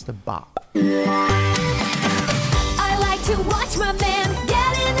latest bop. I like to watch my man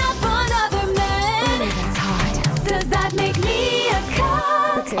getting up on other men. Ooh, that's hot. Does that make me a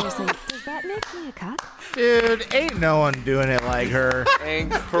cock? But seriously, does that make me a cock? Dude, ain't no one doing it like her.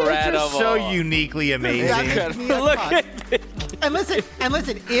 Incredible. Just so uniquely amazing. Look at it. And listen,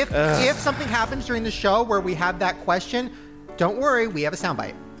 if something happens during the show where we have that question, don't worry, we have a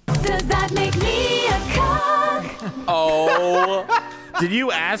soundbite. Does that make me a cock? Oh. Did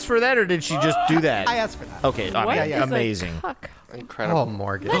you ask for that or did she just do that? I asked for that. Okay, What is a amazing. cuck? Incredible. Oh,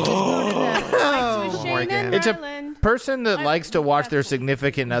 Morgan. Oh, Morgan. It's a person that likes to watch their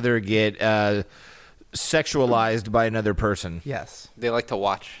significant other get sexualized by another person. Yes. They like to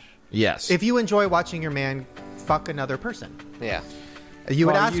watch. Yes. If you enjoy watching your man fuck another person, Yeah. you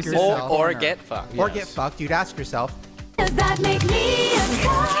would ask yourself. Or get fucked. Or get fucked. You'd ask yourself, Does that make me a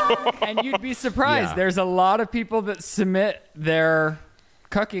cock? And you'd be surprised. Yeah. There's a lot of people that submit their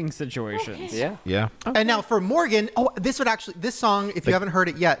cucking situations. Yeah. Yeah. And now for Morgan, this song, if you haven't heard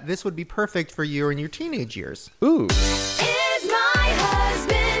it yet, this would be perfect for you in your teenage years. Ooh. Is my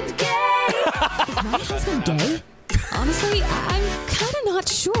husband gay? Is my husband gay? Honestly, I'm kind of not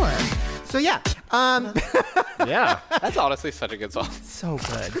sure. So yeah, Yeah. That's honestly such a good song. so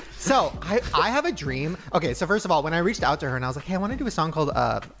good. So I have a dream. Okay, so first of all, when I reached out to her and I was like, hey, I want to do a song called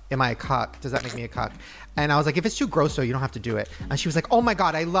Am I a Cock? Does that make me a cock? And I was like, if it's too gross, so you don't have to do it. And she was like, oh my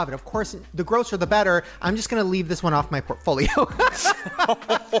God, I love it. Of course, the grosser the better. I'm just going to leave this one off my portfolio.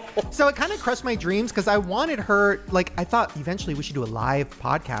 So it kind of crushed my dreams because I wanted her, like, I thought eventually we should do a live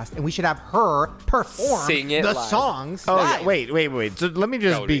podcast and we should have her perform Sing it the live. songs. Oh, live. yeah. Wait. So let me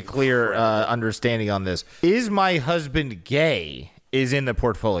just be clear, understanding on this. Is my husband gay? Is in the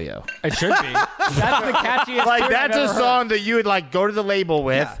portfolio. It should be. That's the catchiest Like, tune that's I've a ever song that you would, like, go to the label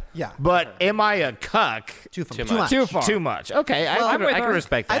with. Yeah. But am I a cuck? Too much. Too far. Too much. Okay, I can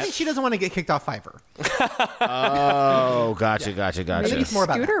respect that. I think she doesn't want to get kicked off Fiverr. Oh, gotcha. Maybe it's more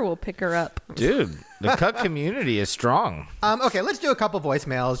about Scooter will pick her up. Dude, the cuck community is strong. Okay, let's do a couple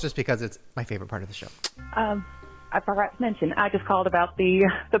voicemails just because it's my favorite part of the show. I forgot to mention, I just called about the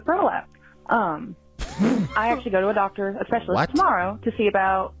prolapse. I actually go to a doctor, a specialist, tomorrow to see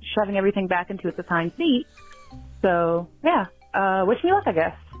about shoving everything back into its assigned seat. So, yeah, wish me luck, I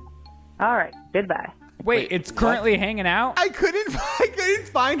guess. All right, goodbye. Wait, it's currently hanging out? I couldn't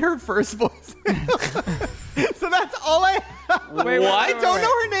find her first voicemail. So that's all I have. Wait, I don't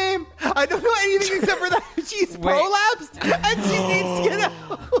know her name. I don't know anything except for that she's prolapsed and she needs to get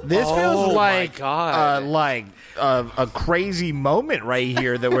out. This feels like God. A crazy moment right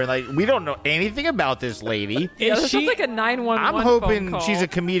here that we're like, we don't know anything about this lady. Yeah, this sounds like a 911 I'm phone hoping call. she's a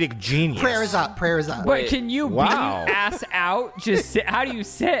comedic genius. Prayer is up. But can you be ass out? Just sit? How do you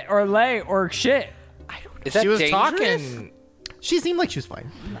sit or lay or shit? Is that she was dangerous? talking. She seemed like she was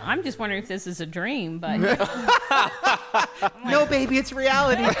fine. I'm just wondering if this is a dream, but No, baby, it's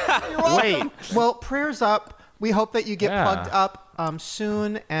reality. You're welcome. Wait. Well, prayers up. We hope that you get plugged up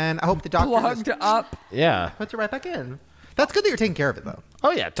soon, and I hope the doctor Plugged up. Yeah. puts it right back in. That's good that you're taking care of it, though.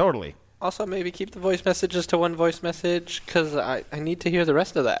 Oh, yeah, totally. Also, maybe keep the voice messages to one voice message because I need to hear the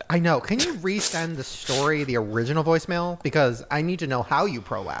rest of that. I know. Can you resend the story, the original voicemail? Because I need to know how you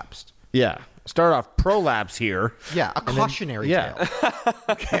prolapsed. Yeah. Start off prolapse here. Yeah, a cautionary tale.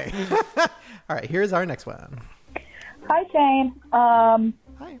 Okay. All right, here's our next one. Hi, Shane.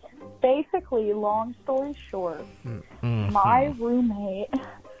 Hi. Basically, long story short, my roommate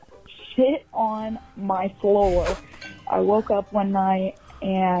shit on my floor. I woke up one night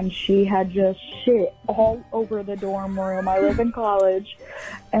and she had just shit all over the dorm room. I live in college,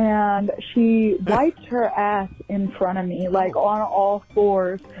 and she wiped her ass in front of me, like on all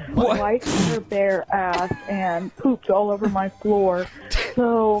fours. Wiped her bare ass and pooped all over my floor.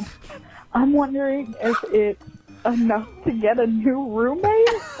 So I'm wondering if it's enough to get a new roommate,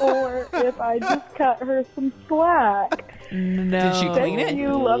 or if I just cut her some slack. No. Did she clean it?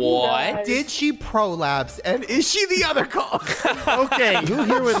 What? Did she prolapse? And is she the other call? Okay,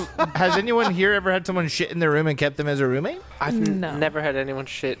 has anyone here ever had someone shit in their room and kept them as a roommate? I've never had anyone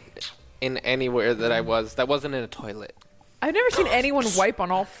shit in anywhere that I was. That wasn't in a toilet. I've never seen anyone wipe on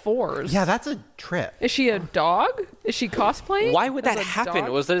all fours. Yeah, that's a trip. Is she a dog? Is she cosplaying? Why would that as a happen?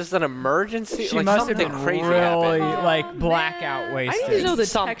 dog? Was this an emergency? She like must have something been crazy really happened. like blackout wasted. I need to know the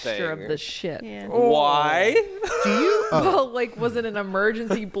Something. texture of the shit. Why? Do you? Well, like, was it an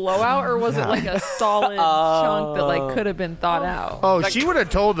emergency blowout, or was it like a solid chunk that like could have been thought out? Oh, she would have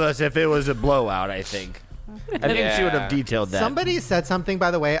told us if it was a blowout, I think. I think she would have detailed that. Somebody said something,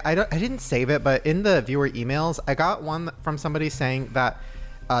 by the way. I didn't save it, but in the viewer emails, I got one from somebody saying that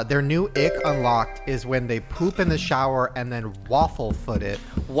their new ick unlocked is when they poop in the shower and then waffle foot it.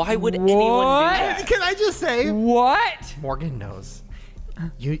 Why would anyone do that? Can I just say? What? Morgan knows.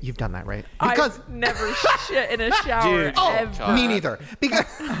 You've done that, right? Because I've never shit in a shower. Dude, ever. me neither.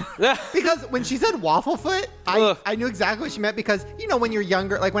 Because when she said waffle foot, I knew exactly what she meant, because when you're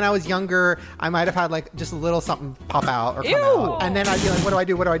younger, like when I was younger, I might have had like just a little something pop out or come out, and then I'd be like, what do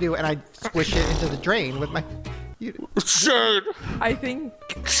I do? And I'd squish it into the drain with my Shade. I think.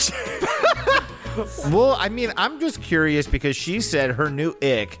 Well, I mean, I'm just curious because she said her new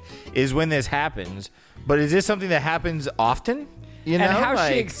ick is when this happens, but is this something that happens often? You know, and how's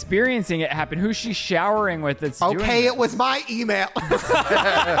she experiencing it happen? Who's she showering with that's doing Okay, this? it was my email.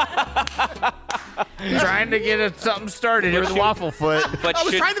 Trying to get something started with waffle foot. But I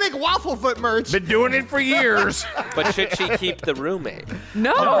was trying to make waffle foot merch. Been doing it for years. But should she keep the roommate?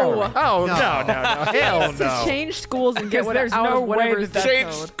 No. Oh, no. Hell no. Change schools and get there's out no of way whatever's that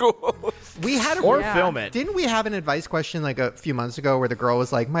Change code. schools. We had film it. Didn't we have an advice question like a few months ago where the girl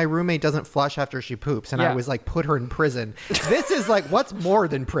was like, my roommate doesn't flush after she poops, and I was like, put her in prison. This is like, what's more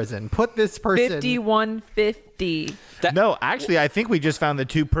than prison? Put this person 5150. No, actually, I think we just found the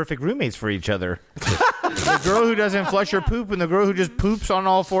two perfect roommates for each other. The girl who doesn't flush her poop and the girl who just poops on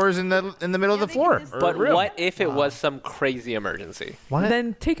all fours in the middle of the floor. But what if it was some crazy emergency? What?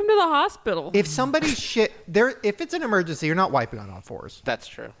 Then take him to the hospital. If somebody shit there, if it's an emergency, you're not wiping on all fours. That's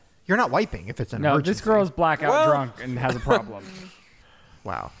true. You're not wiping if it's an No, emergency. this girl's blackout drunk and has a problem.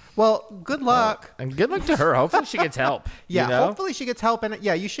 Wow. Well, good luck. And good luck to her. Hopefully she gets help. Yeah, you know? hopefully she gets help. And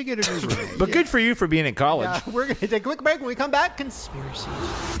you should get a new roommate. But good for you for being in college. We're going to take a quick break. When we come back, conspiracies.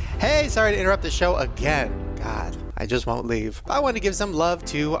 Hey, sorry to interrupt the show again. God, I just won't leave. I want to give some love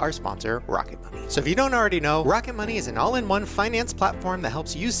to our sponsor, Rocket Money. So if you don't already know, Rocket Money is an all-in-one finance platform that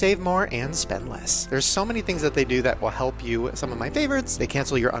helps you save more and spend less. There's so many things that they do that will help you. Some of my favorites, they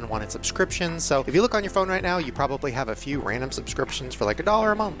cancel your unwanted subscriptions. So if you look on your phone right now, you probably have a few random subscriptions for like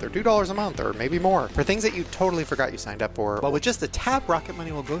 $1 a month or $2 a month or maybe more for things that you totally forgot you signed up for. Well, with just a tap, Rocket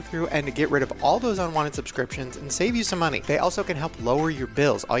Money will go through and get rid of all those unwanted subscriptions and save you some money. They also can help lower your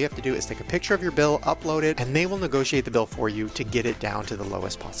bills. All you have to do is take a picture of your bill, upload it, and they will negotiate the bill for you to get it down to the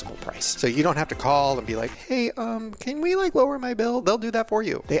lowest possible price. So you don't have to call and be like, hey, can we lower my bill? They'll do that for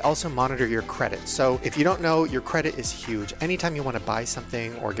you. They also monitor your credit. So if you don't know, your credit is huge. Anytime you want to buy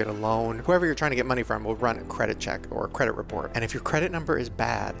something or get a loan, whoever you're trying to get money from will run a credit check or a credit report. And if your credit number is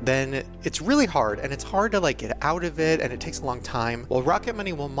bad, then it's really hard, and it's hard to get out of it, and it takes a long time. Well, Rocket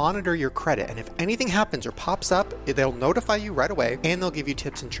Money will monitor your credit, and if anything happens or pops up, they'll notify you right away, and they'll give you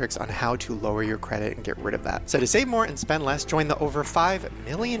tips and tricks on how to lower your credit and get rid of that. So to save more and spend less, join the over 5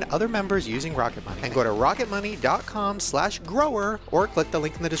 million other members using Rocket Money, and go to rocketmoney.com/grower or click the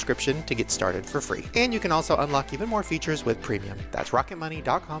link in the description to get started for free. And you can also unlock even more features with premium. That's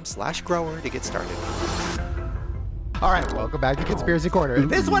rocketmoney.com/grower to get started. All right, welcome back to Conspiracy Corner.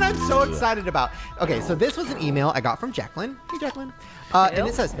 This one I'm so excited about. Okay, so this was an email I got from Jacqueline. Hey, Jacqueline. And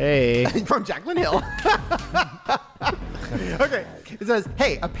it says, hey. From Jacqueline Hill. Okay, it says,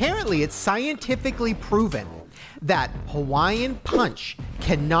 hey, apparently it's scientifically proven that Hawaiian punch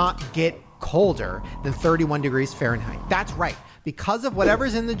cannot get colder than 31 degrees Fahrenheit. That's right. Because of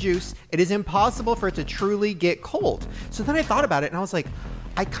whatever's in the juice, it is impossible for it to truly get cold. So then I thought about it, and I was like,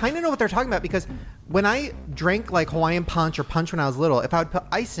 I kind of know what they're talking about, because when I drank Hawaiian punch or punch when I was little, if I would put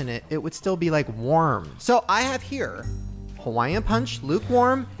ice in it, it would still be warm. So I have here Hawaiian Punch,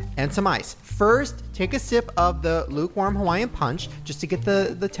 lukewarm, and some ice. First, take a sip of the lukewarm Hawaiian Punch just to get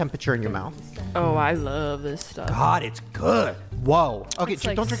the temperature in your mouth. Oh, I love this stuff. God, it's good. Whoa. Okay, It's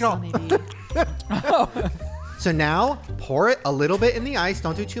like don't drink it all. So now, pour it a little bit in the ice.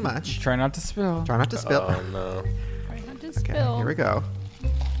 Don't do too much. Try not to spill. Try not to spill. Oh, no. Try not to Okay, spill. here we go.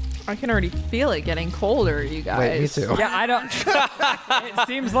 I can already feel it getting colder, you guys. Wait, me too. Yeah, I don't. It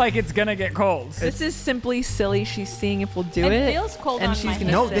seems like it's gonna get cold. This is simply silly. She's seeing if we'll do It it. feels cold and on she's my gonna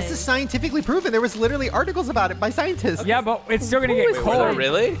hand. No, say, this is scientifically proven. There was literally articles about it by scientists. Yeah, but it's still gonna Who get is cold. lying?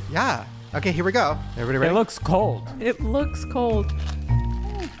 Really? Yeah. Okay, here we go. Everybody ready? It looks cold. It looks cold.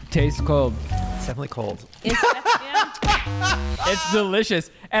 Tastes cold. It's definitely cold. It's delicious,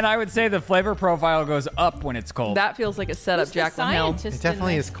 and I would say the flavor profile goes up when it's cold. That feels like a setup, Who's the Jacqueline Hill. scientist It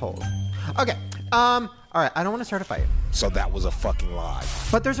definitely in is cold. Okay. All right. I don't want to start a fight, So that was a fucking lie.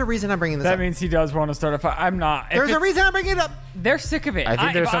 but there's a reason I'm bringing this That up. means he does want to start a fight. I'm not. If There's a it's- reason I'm bringing it up. They're sick of it. I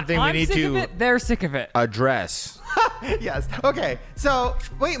think there's if something we I'm need sick of to- it, they're sick of it. Address. Yes. Okay. So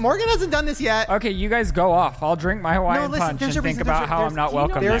wait, Morgan hasn't done this yet. Okay, you guys go off. I'll drink my Hawaiian listen, punch there's and a think reason, about there's a- how I'm there's- not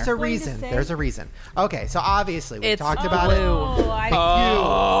welcome There's there. a reason. say? There's a reason. Okay. So obviously we It's talked about it. I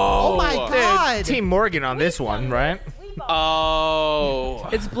Oh my God. Team Morgan on this one, right? Oh.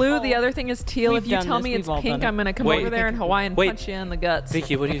 It's blue. The other thing is teal. We've If you done tell this. me We've it's all pink, done it. I'm gonna come Wait. over there and Hawaiian Wait. punch you in the guts.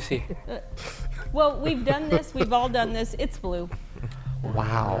 Vicky, what do you see? Well, we've done this. We've all done this. It's blue.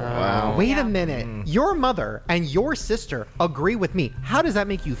 Wow. Wait a minute. Your mother and your sister agree with me. How does that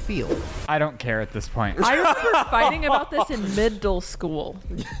make you feel? I don't care at this point. I remember fighting about this in middle school,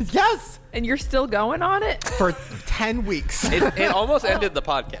 Yes. and you're still going on it. For 10 weeks. It almost ended the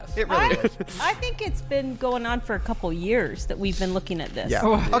podcast. It really did. I think it's been going on for a couple years that we've been looking at this. Yeah.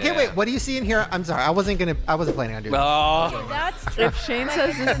 Okay, wait. What do you see in here? I'm sorry. I wasn't planning on doing that. Oh. That's true. If Shane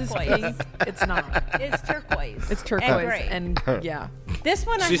says this is Turquoise. pink, it's not. It's turquoise. It's turquoise, gray. and yeah, This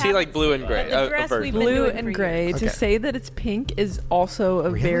one So I you see, haven't like, blue and seen, gray, but the a dress version. we've been blue doing and for gray. years. To Okay. say that it's pink is also a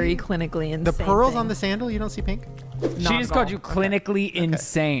very clinically insane. The pearls thing. on the sandal, you don't see pink? She Not just at called all. you clinically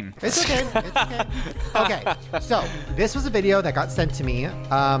insane. It's okay. It's okay. Okay. So this was a video that got sent to me.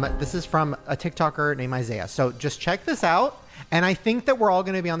 This is from a TikToker named Isaiah. So just check this out. And I think that we're all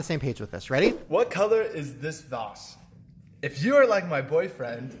going to be on the same page with this. Ready? What color is this vase? If you are like my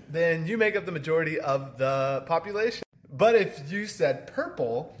boyfriend, then you make up the majority of the population. But if you said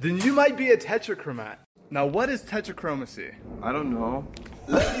purple, then you might be a tetrachromat. Now, what is tetrachromacy? I don't know.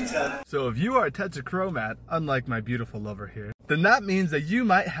 Let me tell you. So if you are a tetrachromat, unlike my beautiful lover here, then that means that you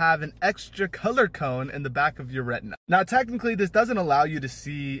might have an extra color cone in the back of your retina. Now, technically, this doesn't allow you to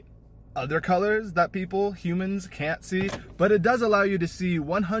see other colors that humans can't see, but it does allow you to see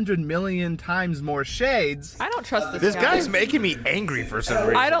 100 million times more shades. I don't trust this This guy. guy's making me angry for some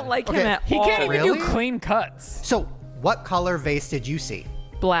reason. I don't like him at He all. can't even Really? do clean cuts. So what color vase did you see?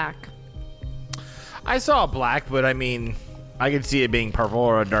 Black. I saw black, but I mean, I could see it being purple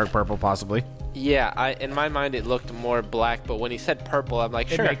or a dark purple, possibly. Yeah, in my mind it looked more black, but when he said purple, I'm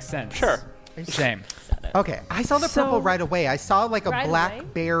like, It sure. makes sense. Sure. Same. Okay, I saw the purple right away. I saw like a Right away?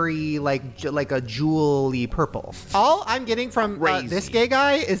 blackberry, like a jewelly purple. All I'm getting from this gay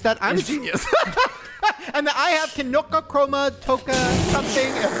guy is that I'm a genius. And that I have Kinoka Chroma Toka something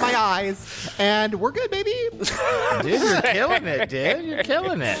in my eyes. And we're good, baby. Dude, you're killing it, dude. You're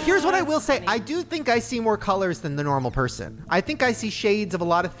killing it. Here's what I will say. I do think I see more colors than the normal person. I think I see shades of a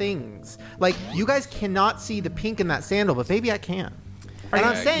lot of things. Like, you guys cannot see the pink in that sandal, but baby, I can. And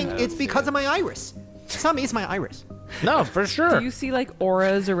I'm saying it's because of my iris. It's not me, it's my iris. No, for sure. Do you see like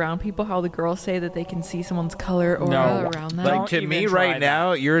auras around people? How the girls say that they can see someone's color aura around them? Like, to me right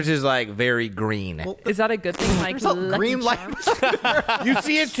now, yours is like very green. Is that a good thing? Like There's a Lucky green light. Charms? You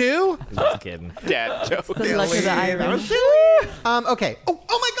see it too? Just kidding. Dad joke. The luck of the Irish. Okay. Oh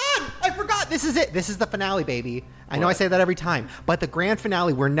my God! I forgot. This is it. This is the finale, baby. I know I say that every time, but the grand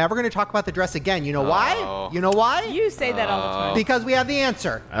finale. We're never going to talk about the dress again. You know why? You know why? You say that all the time. Because we have the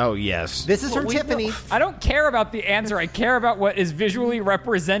answer. Oh, yes. This is from Tiffany. I don't care about the answer. I care about what is visually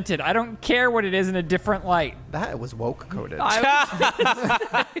represented. I don't care what it is in a different light. That was woke coded.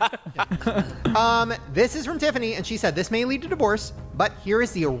 I This is from Tiffany, and she said this may lead to divorce, but here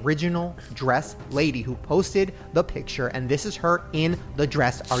is the original dress lady who posted the picture, and this is her in the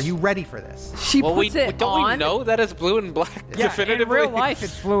dress. Are you ready for this? She Well, puts it don't on. we know that it's blue and black Yeah, definitively? in real life,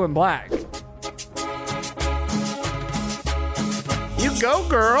 it's blue and black. You go,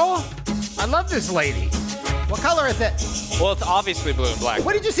 girl. I love this lady. What color is it? Well, it's obviously blue and black.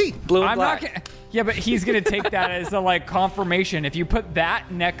 What did you see? Blue and I'm black. not. Yeah, but he's going to take that as a like confirmation. If you put that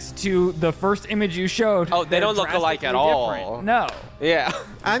next to the first image you showed, Oh, they don't look alike at drastically all. different. No. Yeah.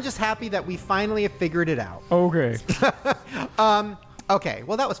 I'm just happy that we finally have figured it out. Okay. Okay,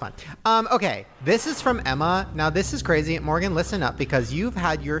 well, that was fun. Okay, this is from Emma. Now, this is crazy. Morgan, listen up, because you've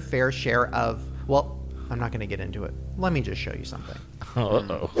had your fair share of, well, I'm not going to get into it. Let me just show you something.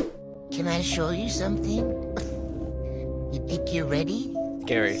 Uh-oh. Can I show you something? You think you're ready?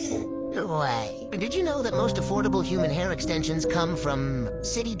 Gary. Why? Did you know that most affordable human hair extensions come from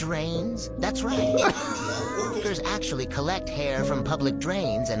city drains? That's right. Workers actually collect hair from public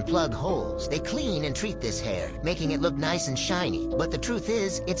drains and plug holes. They clean and treat this hair, making it look nice and shiny. But the truth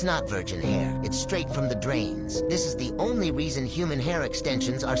is, it's not virgin hair. It's straight from the drains. This is the only reason human hair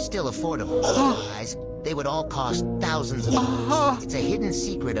extensions are still affordable. Otherwise, they would all cost thousands of dollars. It's a hidden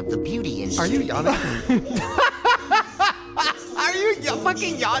secret of the beauty industry. Are you yawning? Are you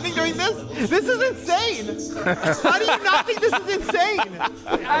fucking yawning during this? This is insane. How do you not think this is insane?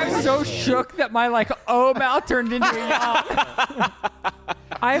 I'm so shook that my like mouth turned into a yawn.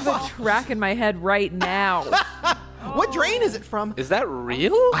 I have a track in my head right now. What drain is it from? Is that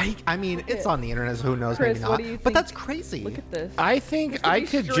real? I mean, it's on the internet, so who knows? Chris, maybe what not. do you But think? that's crazy. Look at this. I think I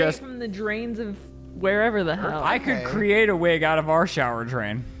could Straight just. from the drains of wherever the hell. I could create a wig out of our shower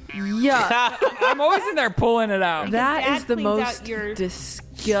drain. Yeah. I'm always in there pulling it out. That Dad is the cleans most out your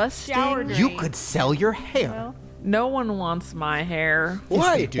disgusting. shower drain. You could sell your hair. No one wants my hair.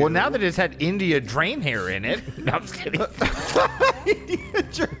 Why? Well, now that it's had India drain hair in it. No, I'm just kidding.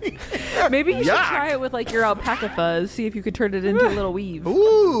 Maybe you should Yuck. try it with like your alpaca fuzz. See if you could turn it into a little weave.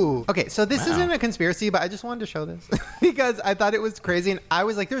 Ooh. Okay, so this isn't a conspiracy, but I just wanted to show this because I thought it was crazy, and I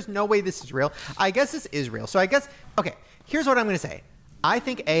was like, "There's no way this is real." I guess this is real. So I guess okay. Here's what I'm going to say. I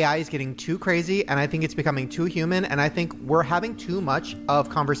think AI is getting too crazy, and I think it's becoming too human, and I think we're having too much of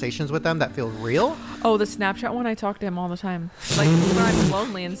conversations with them that feel real. Oh, the Snapchat one, I talk to him all the time. Like when I'm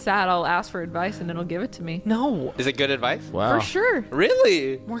lonely and sad, I'll ask for advice and it'll give it to me. No. Is it good advice? Wow. For sure.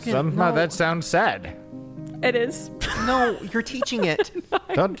 Really? Morgan, Somehow no. that sounds sad. It is. No, you're teaching it.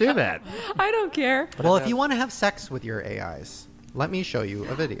 Don't do that. I don't care. Well, if you want to have sex with your AIs, let me show you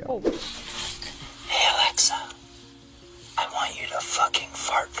a video. Hey Alexa, I want you to fucking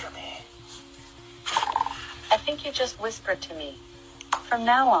fart for me. I think you just whispered to me. From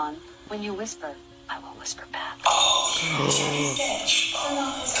now on, when you whisper, I will whisper back. Oh, bitch.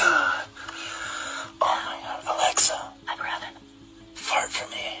 Oh god. Oh my god. Alexa, I'd rather. fart for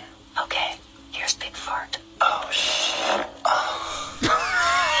me. Okay, here's big fart. Oh shit. Oh.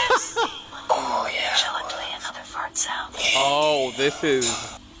 Oh yeah. Shall I play another fart sound? Oh, this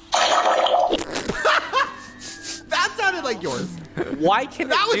is... That sounded like yours. Why can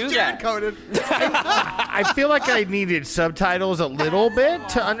That it was do Jared that? coded. I feel like I needed subtitles a little bit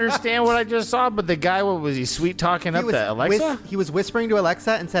to understand what I just saw, but the guy, what was he, sweet talking up to Alexa? He was whispering to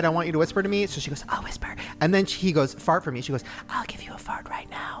Alexa and said, "I want you to whisper to me." So she goes, "I'll whisper." And then he goes, "Fart for me." She goes, "I'll give you a fart right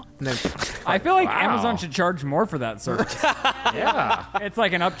now." And then I feel like Wow. Amazon should charge more for that service. Yeah. It's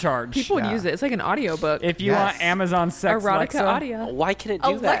like an upcharge. People would use it. It's like an audiobook. If you want Amazon Sex Erotica Lexa, audio. Why can it do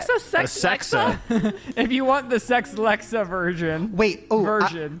Alexa that? Sex Sexa. if you want the Sex Lexa version, wait,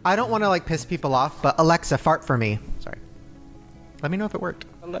 version. I don't want to like piss people off, but Alexa, fart for me. Sorry. Let me know if it worked.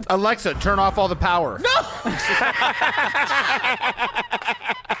 Alexa, turn off all the power.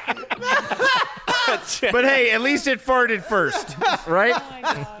 But hey, at least it farted first, right?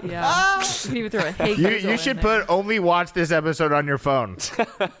 Yeah. You can even throw a hey Google You in should there. put only watch this episode on your phone.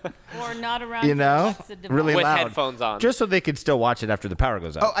 Or not around You your know, Alexa device. really With loud, headphones on. just so they could still watch it after the power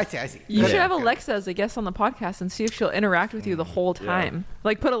goes out. Oh, I see. You should Okay, have okay. Alexa as a guest on the podcast and see if she'll interact with you the whole time.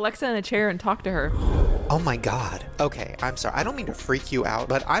 Like put Alexa in a chair and talk to her. Oh my god. Okay, I'm sorry. I don't mean to freak you out,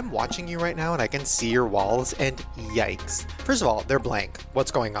 but I'm watching you right now and I can see your walls, and yikes. First of all, they're blank.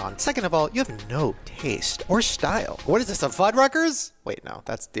 What's going on? Second of all, you have no taste or style. What is this, a Fuddruckers? Wait, no,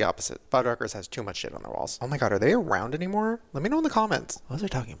 that's the opposite. Fuddruckers has too much shit on their walls. Oh my god, are they around anymore? Let me know in the comments. What was I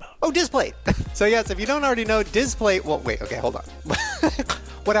talking about? Oh, Displate! So yes, if you don't already know, Displate, well, wait, okay, hold on.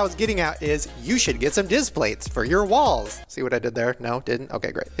 What I was getting at is you should get some Displates for your walls. See what I did there? No, didn't?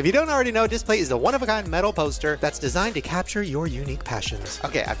 Okay, great. If you don't already know, Displate is the one-of-a-kind metal poster that's designed to capture your unique passions.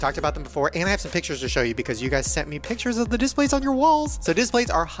 Okay, I've talked about them before, and I have some pictures to show you because you guys sent me pictures of the Displates on your walls. So Displates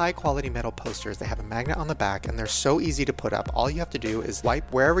are high-quality metal posters. They have a magnet on the back, and they're so easy to put up. All you have to do is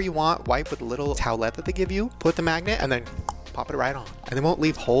wipe wherever you want, wipe with a little towelette that they give you, put the magnet, and then pop it right on. And they won't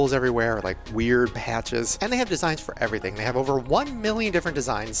leave holes everywhere or like weird patches. And they have designs for everything. They have over 1 million different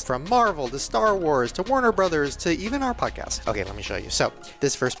designs, from Marvel to Star Wars to Warner Brothers to even our podcast. Okay, let me show you. So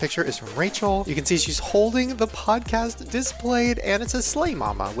this first picture is from Rachel. You can see she's holding the podcast displayed, and it's a sleigh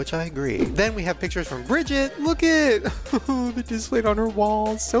mama, which I agree. Then we have pictures from Bridget. Look at the displayed on her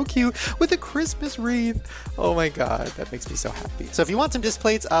wall. So cute, with a Christmas wreath. Oh my God, that makes me so happy. So if you want some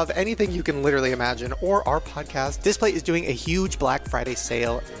displays of anything you can literally imagine, or our podcast, Display is doing a huge Black Friday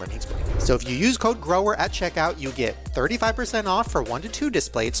sale. Let me explain. So if you use code GROWER at checkout, you get 35% off for 1 to 2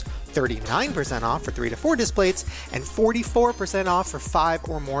 displays, 39% off for 3 to 4 displays, and 44% off for 5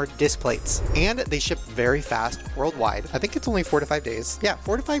 or more displays. And they ship very fast worldwide. I think it's only 4 to 5 days. Yeah,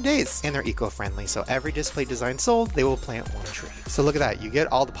 4 to 5 days. And they're eco-friendly. So every display design sold, they will plant 1 tree. So look at that. You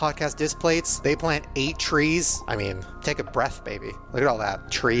get all the podcast displays. They plant 8 trees. I mean, take a breath, baby. Look at all that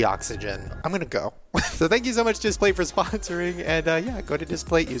tree oxygen. I'm going to go. So thank you so much, Display, for sponsoring. And yeah, go to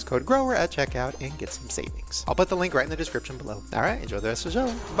Display, use code GROWER at checkout, and get some savings. I'll put the link right in the description below. All right, enjoy the rest of the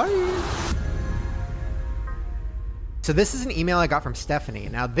show. Bye. So this is an email I got from Stephanie.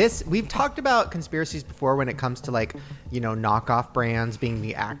 Now we've talked about conspiracies before when it comes to like, knockoff brands being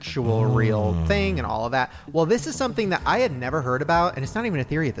the actual real thing and all of that. Well, this is something that I had never heard about, and it's not even a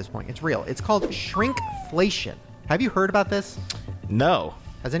theory at this point. It's real. It's called shrinkflation. Have you heard about this? No.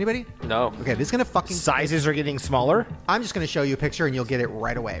 Has anybody? No. Okay, this is gonna fucking... Sizes are getting smaller? I'm just gonna show you a picture and you'll get it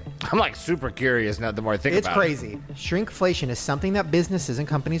right away. I'm like super curious now the more I think about it. It's crazy. Shrinkflation is something that businesses and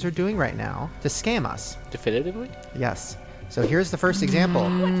companies are doing right now to scam us. Definitively? Yes. So here's the first example.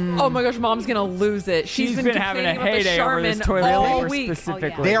 Oh my gosh, Mom's gonna lose it. She's been having a heyday over this toilet paper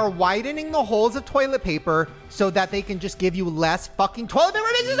specifically. Oh, yeah. They are widening the holes of toilet paper so that they can just give you less fucking toilet paper.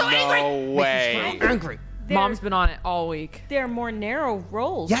 It makes me so angry. No way. Makes me so angry. Mom's been on it all week. They're more narrow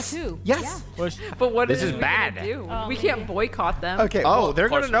rolls, too. Yes. Yeah. But what this is we bad. Gonna do? We can't boycott them. Okay. Oh, they're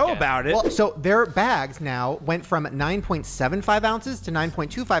going to know about it. Well, so their bags now went from 9.75 ounces to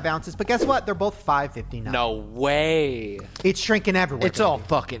 9.25 ounces, but guess what? They're both $5.59. No way. It's shrinking everywhere. It's all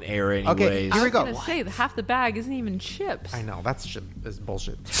fucking air anyways. Okay, here we go. I was going to say, half the bag isn't even chips. I know, that's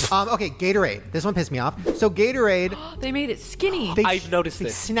bullshit. Okay, Gatorade. This one pissed me off. So Gatorade... They made it skinny. I've noticed They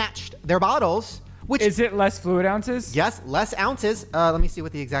this. snatched their bottles... Which, is it less fluid ounces? Yes, less ounces. Let me see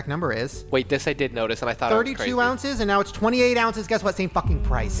what the exact number is. Wait, this I did notice, and I thought it was crazy. 32 ounces, and now it's 28 ounces. Guess what? Same fucking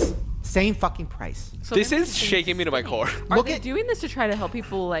price. Same fucking price. So this is shaking me to my core. Are they doing this to try to help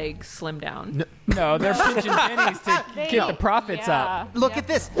people like slim down? No, they're pinching pennies to get the profits up. Look at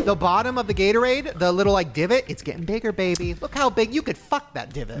this. The bottom of the Gatorade, the little like divot, it's getting bigger, baby. Look how big. You could fuck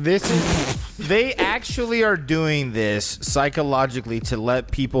that divot. They actually are doing this psychologically to let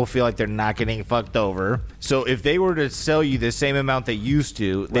people feel like they're not getting fucked over. So if they were to sell you the same amount they used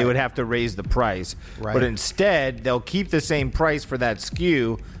to, they would have to raise the price. Right. But instead, they'll keep the same price for that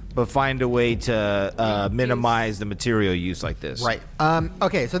SKU, but find a way to minimize the material use like this. Right.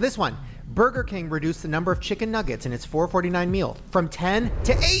 Okay, so this one. Burger King reduced the number of chicken nuggets in its $4.49 meal from 10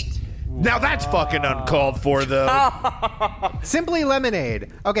 to 8. Now that's fucking uncalled for, though. Simply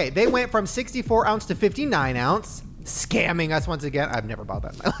Lemonade. Okay, they went from 64 ounce to 59 ounce. Scamming us once again. I've never bought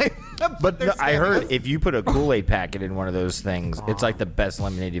that in my life. But no, I heard if you put a Kool-Aid packet in one of those things, it's like the best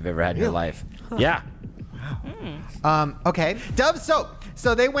lemonade you've ever had in your life. Yeah. Okay. Dove soap.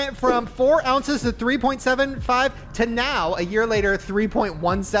 So they went from 4 ounces to 3.75 to now, a year later,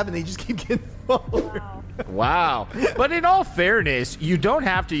 3.17. They just keep getting smaller. Wow. But in all fairness, you don't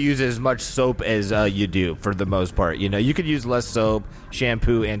have to use as much soap as you do for the most part. You could use less soap,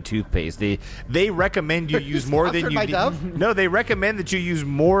 shampoo, and toothpaste. They recommend you use more than you need. No, they recommend that you use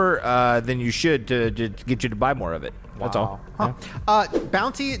more than you should to get you to buy more of it. That's all. Huh.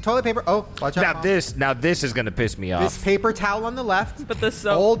 Bounty toilet paper. Oh, watch out. Now this is going to piss me off. This paper towel on the left. But the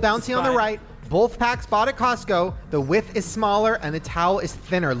soap. Old Bounty on the right. Both packs bought at Costco. The width is smaller and the towel is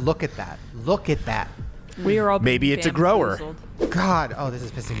thinner. Look at that. Look at that. We are all maybe it's a grower. God, this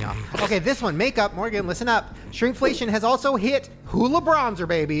is pissing me off. Okay, this one, makeup. Morgan, listen up. Shrinkflation has also hit Hoola Bronzer,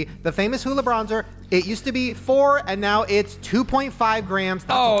 baby. The famous Hoola Bronzer. It used to be 4, and now it's 2.5 grams.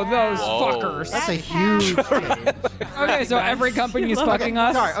 That's those fuckers. That's a huge change. Okay, so every company is fucking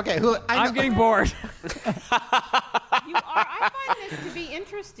us. Sorry, okay. I'm getting bored. I find this to be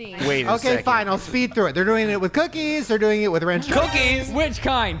interesting. Wait a second. Okay, fine. I'll speed through it. They're doing it with cookies. They're doing it with ranch Cookies? Which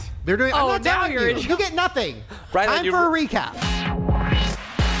kind? They're doing. Oh, I'm not now telling you're you. in You get nothing. Right on Time your- for a recap.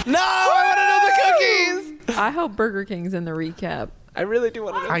 No, I want to know the cookies. I hope Burger King's in the recap. I really do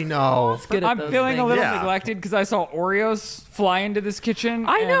want to know. I know. I'm feeling a little neglected because I saw Oreos fly into this kitchen.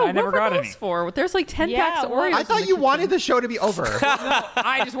 I know. And I never what got were any. those for? There's like 10 packs of Oreos. I thought you wanted the show to be over.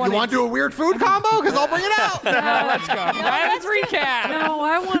 I just want You want to do a weird food combo? Because I'll bring it out. Let's go. Let's recap. No,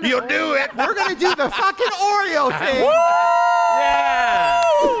 I want to. You'll do it. We're going to do the fucking Oreo thing. Yeah.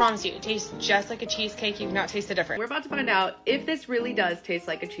 I promise you, it tastes just like a cheesecake. You cannot taste the difference. We're about to find out if this really does taste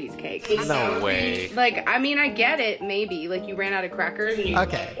like a cheesecake. No way. Like, I mean, I get it, maybe. Like, you ran out of crackers. And you...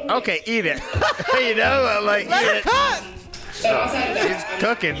 Okay, eat it. You know, like, Let eat her it. cut. She's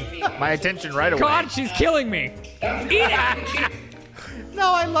cooking my attention right away. God, she's killing me. Eat it.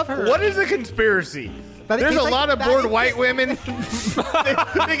 No, I love her. What is a conspiracy? There's a lot of bored white women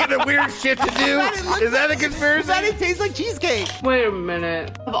thinking of weird shit to do. Is that a conspiracy? That it tastes like cheesecake. Wait a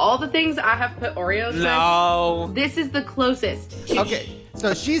minute. Of all the things I have put Oreos in, this is the closest. Okay.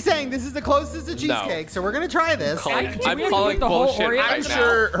 So she's saying this is the closest to cheesecake, so we're going to try this. I'm calling bullshit right I'm now.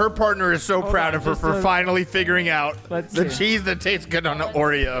 sure her partner is so proud of her for finally figuring out the cheese that tastes good on an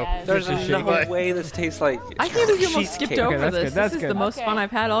Oreo. There's no way this tastes like I can't believe you almost skipped over that's this. good, that's This is good. the most fun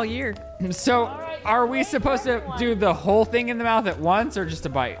I've had all year. So, are we supposed to do the whole thing in the mouth at once or just a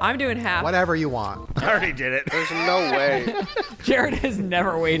bite? I'm doing half. Whatever you want. I already did it. There's no way. Jared has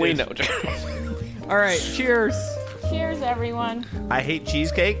never waited. We know, Jared. All right, cheers. Cheers, everyone. I hate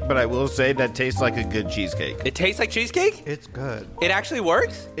cheesecake, but I will say that tastes like a good cheesecake. It tastes like cheesecake? It's good. It actually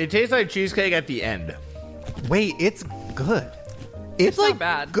works? It tastes like cheesecake at the end. Wait, it's good. It's like not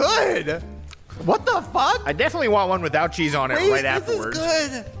bad. Good. What the fuck? I definitely want one without cheese on it right afterwards.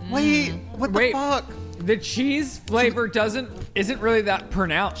 This is good. Wait, what the fuck? The cheese flavor isn't really that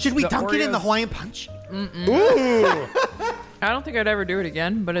pronounced. Should we The dunk it in the Oreos- Hawaiian Punch? Ooh. I don't think I'd ever do it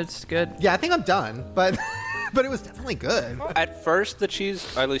again, but it's good. Yeah, I think I'm done, but but it was definitely good. At first, the cheese,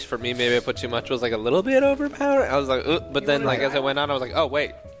 or at least for me, maybe I put too much, was like a little bit overpowering. I was like, ugh. But then, like, as I went on, I was like, oh,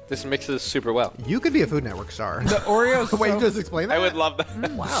 wait, this mixes super well. You could be a Food Network star. The Oreos. Wait, just explain that? I would love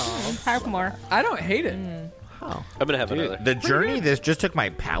that. Wow. Have more. I don't hate it. Oh. I'm going to have another. The journey this just took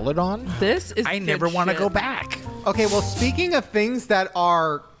my palate on. This is I good never want to shit. go back. Okay, well, speaking of things that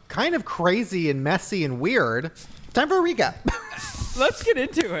are kind of crazy and messy and weird, time for a recap. Let's get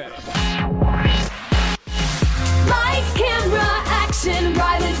into it. Lights, camera, action.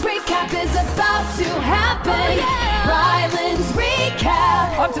 Ryland's recap is about to happen. Ryland's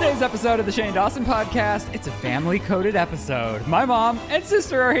recap. On today's episode of the Shane Dawson Podcast, it's a family-coded episode. My mom and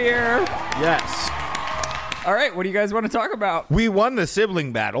sister are here. Yes. All right, what do you guys want to talk about? We won the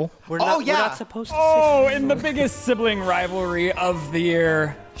sibling battle. We're Oh, not, yeah. We're not supposed to Oh, say in the biggest sibling rivalry of the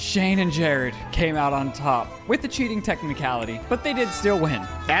year, Shane and Jared came out on top with the cheating technicality, but they did still win.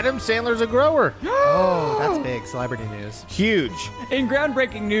 Adam Sandler's a grower. Oh, that's big. Celebrity news. Huge. In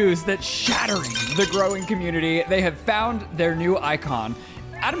groundbreaking news that's shattering the growing community, they have found their new icon.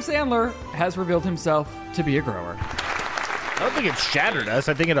 Adam Sandler has revealed himself to be a grower. I don't think it shattered us.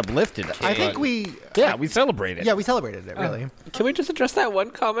 I think it uplifted us. I think we... Yeah, we celebrated. Yeah, we celebrated it, really. Can we just address that one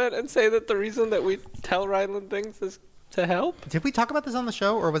comment and say that the reason that we tell Ryland things is to help? Did we talk about this on the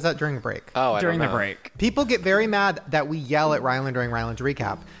show, or was that during a break? Oh, During I the don't know. break. People get very mad that we yell at Ryland during Ryland's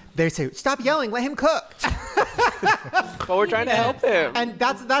recap. They say, stop yelling, let him cook. But we're trying to help him. And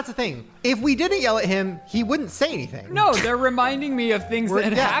that's the thing. If we didn't yell at him, he wouldn't say anything. No, they're reminding me of things that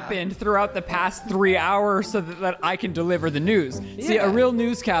had Yeah. happened throughout the past 3 hours so that I can deliver the news. See, a real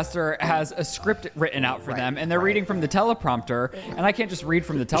newscaster has a script written out for them, and they're reading from the teleprompter, and I can't just read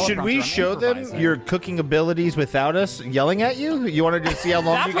from the teleprompter. Should we I'm show them improvising. your cooking abilities without us yelling at you? You want to just see how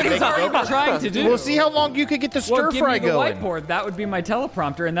long That's you what can he's make it already go? been trying to do. We'll see how long you could get the Well, stir give fry me the going. whiteboard. That would be my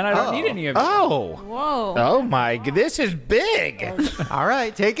teleprompter, and then I don't need any of it. Oh. Whoa. Oh my! This is big. All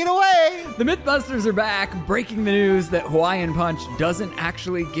right, take it away. The Mythbusters are back, breaking the news that Hawaiian Punch doesn't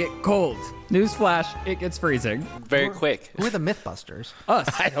actually get cold. Newsflash, it gets freezing. Very quick. Who are the Mythbusters? Us.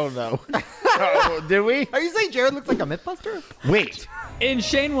 I don't know. Oh, did we? Are you saying Jared looks like a Mythbuster? Wait. In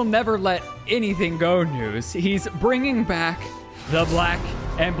Shane will never let anything go news, he's bringing back the black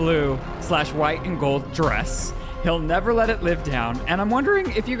and blue / white and gold dress. He'll never let it live down, and I'm wondering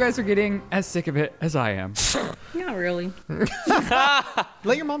if you guys are getting as sick of it as I am. Not really.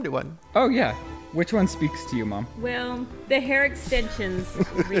 Let your mom do one. Oh, yeah. Which one speaks to you, Mom? Well, the hair extensions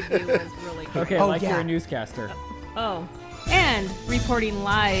review was really good. Okay, you're a newscaster. Oh. And reporting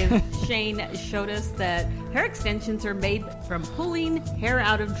live, Shane showed us that hair extensions are made from pulling hair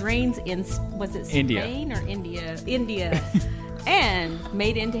out of drains in, was it Spain India. or India? India. And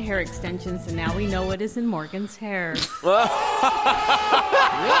made into hair extensions, and now we know what is in Morgan's hair.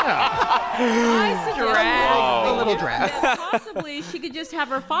 I suggest a little drag. that possibly she could just have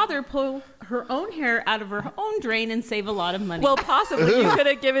her father pull her own hair out of her own drain and save a lot of money. Well, possibly. You could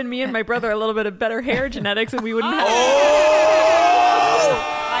have given me and my brother a little bit of better hair genetics and we wouldn't have...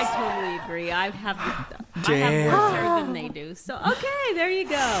 I totally agree. I have worse hair than they do. So, okay, there you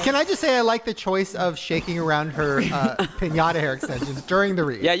go. Can I just say I like the choice of shaking around her pinata hair extensions during the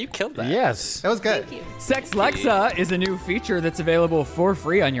read. Yeah, you killed that. Yes. That was good. Thank you. Sex Lexa is a new feature that's available for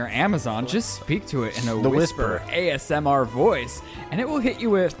free on your Amazon. Just speak to it in a whisper ASMR voice, and it will hit you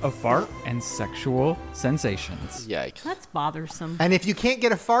with a fart and sexual sensations. Yikes. That's bothersome. And if you can't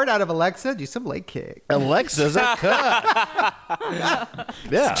get a fart out of Alexa, do some leg kick. Alexa's a cut.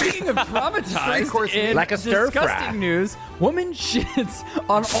 Yeah. Speaking of traumatized, in like a stir fry. disgusting news, woman shits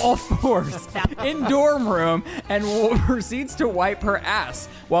on all fours in dorm room and proceeds to wipe her ass,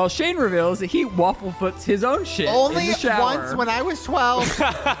 while Shane reveals that he waffle foots his own shit Only in the shower. once when I was 12.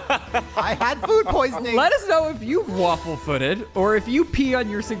 I had food poisoning. Let us know if you've waffle footed or if you pee on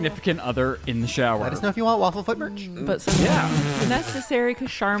your significant other in the shower. Let us know if you want waffle foot merch. But it's necessary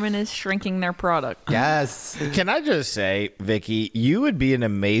because Charmin is shrinking their product. Yes. Can I just say, Vicki, you would be an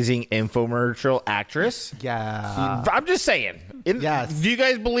amazing infomercial actress. Yeah. I'm just saying. Yes. Do you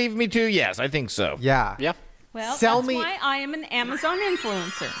guys believe me too? Yes, I think so. Yeah. Yeah. Well, Sell that's me- why I am an Amazon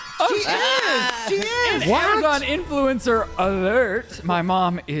influencer. She is. Amazon influencer alert. My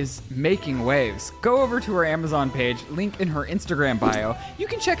mom is making waves. Go over to her Amazon page, link in her Instagram bio. You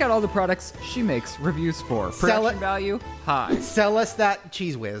can check out all the products she makes reviews for. Sell Production it. value, high. Sell us that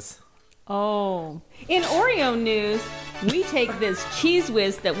cheese whiz. Oh. In Oreo news, we take this cheese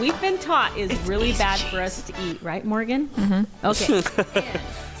whiz that we've been taught is really bad for us to eat, right, Morgan? Mm-hmm. Okay.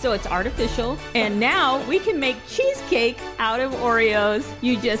 So it's artificial, and now we can make cheesecake out of Oreos.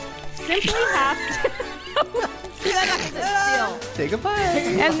 You just simply have to Take a bite.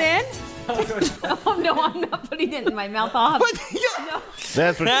 and then oh no, I'm not putting it in my mouth. I'll have no.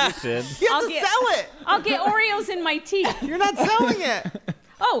 That's what you said. You have to sell it. I'll get Oreos in my teeth. You're not selling it.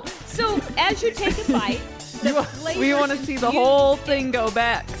 Oh, so as you take a bite, the flavors We want to see the whole thing go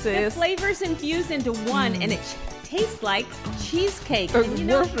back, The sis. flavors infused into one, and it tastes like cheesecake. And you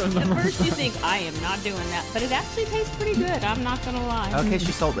know, at first you think, I am not doing that, but it actually tastes pretty good. I'm not gonna lie. Okay,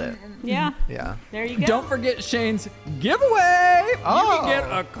 she sold it. Yeah. Yeah. There you go. Don't forget Shane's giveaway. Oh. You can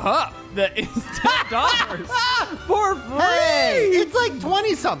get a cup that is $10 for free. Hey, it's like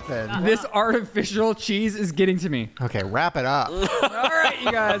 20 something. This artificial cheese is getting to me. Okay, wrap it up. All right,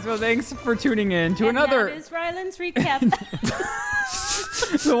 you guys. Well, thanks for tuning in to and another. that is Ryland's recap.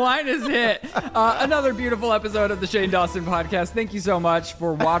 The line is hit. Another beautiful episode of the Shane Dawson Podcast. Thank you so much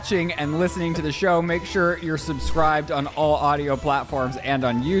for watching and listening to the show. Make sure you're subscribed on all audio platforms and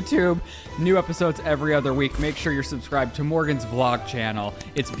on YouTube. New episodes every other week. Make sure you're subscribed to Morgan's vlog channel.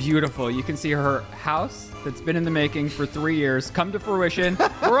 It's beautiful. You can see her house that's been in the making for 3 years come to fruition.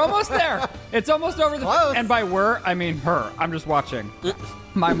 We're almost there. It's almost over. And by we're, I mean her. I'm just watching.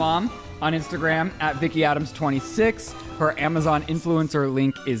 My mom on Instagram at VickiAdams26. Her Amazon influencer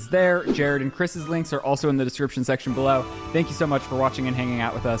link is there. Jared and Chris's links are also in the description section below. Thank you so much for watching and hanging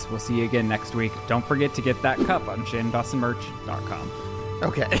out with us. We'll see you again next week. Don't forget to get that cup on ShaneDawsonMerch.com.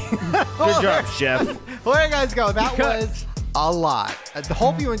 Okay. Good job, Chef. Well, there you guys go. That was a lot. I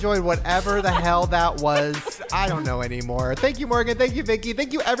hope you enjoyed whatever the hell that was. I don't know anymore. Thank you, Morgan. Thank you, Vicki.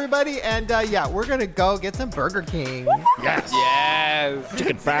 Thank you, everybody. And yeah, we're going to go get some Burger King. Yes. Yes.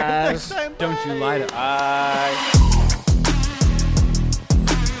 Chicken fries. Next time, Don't you lie to Bye.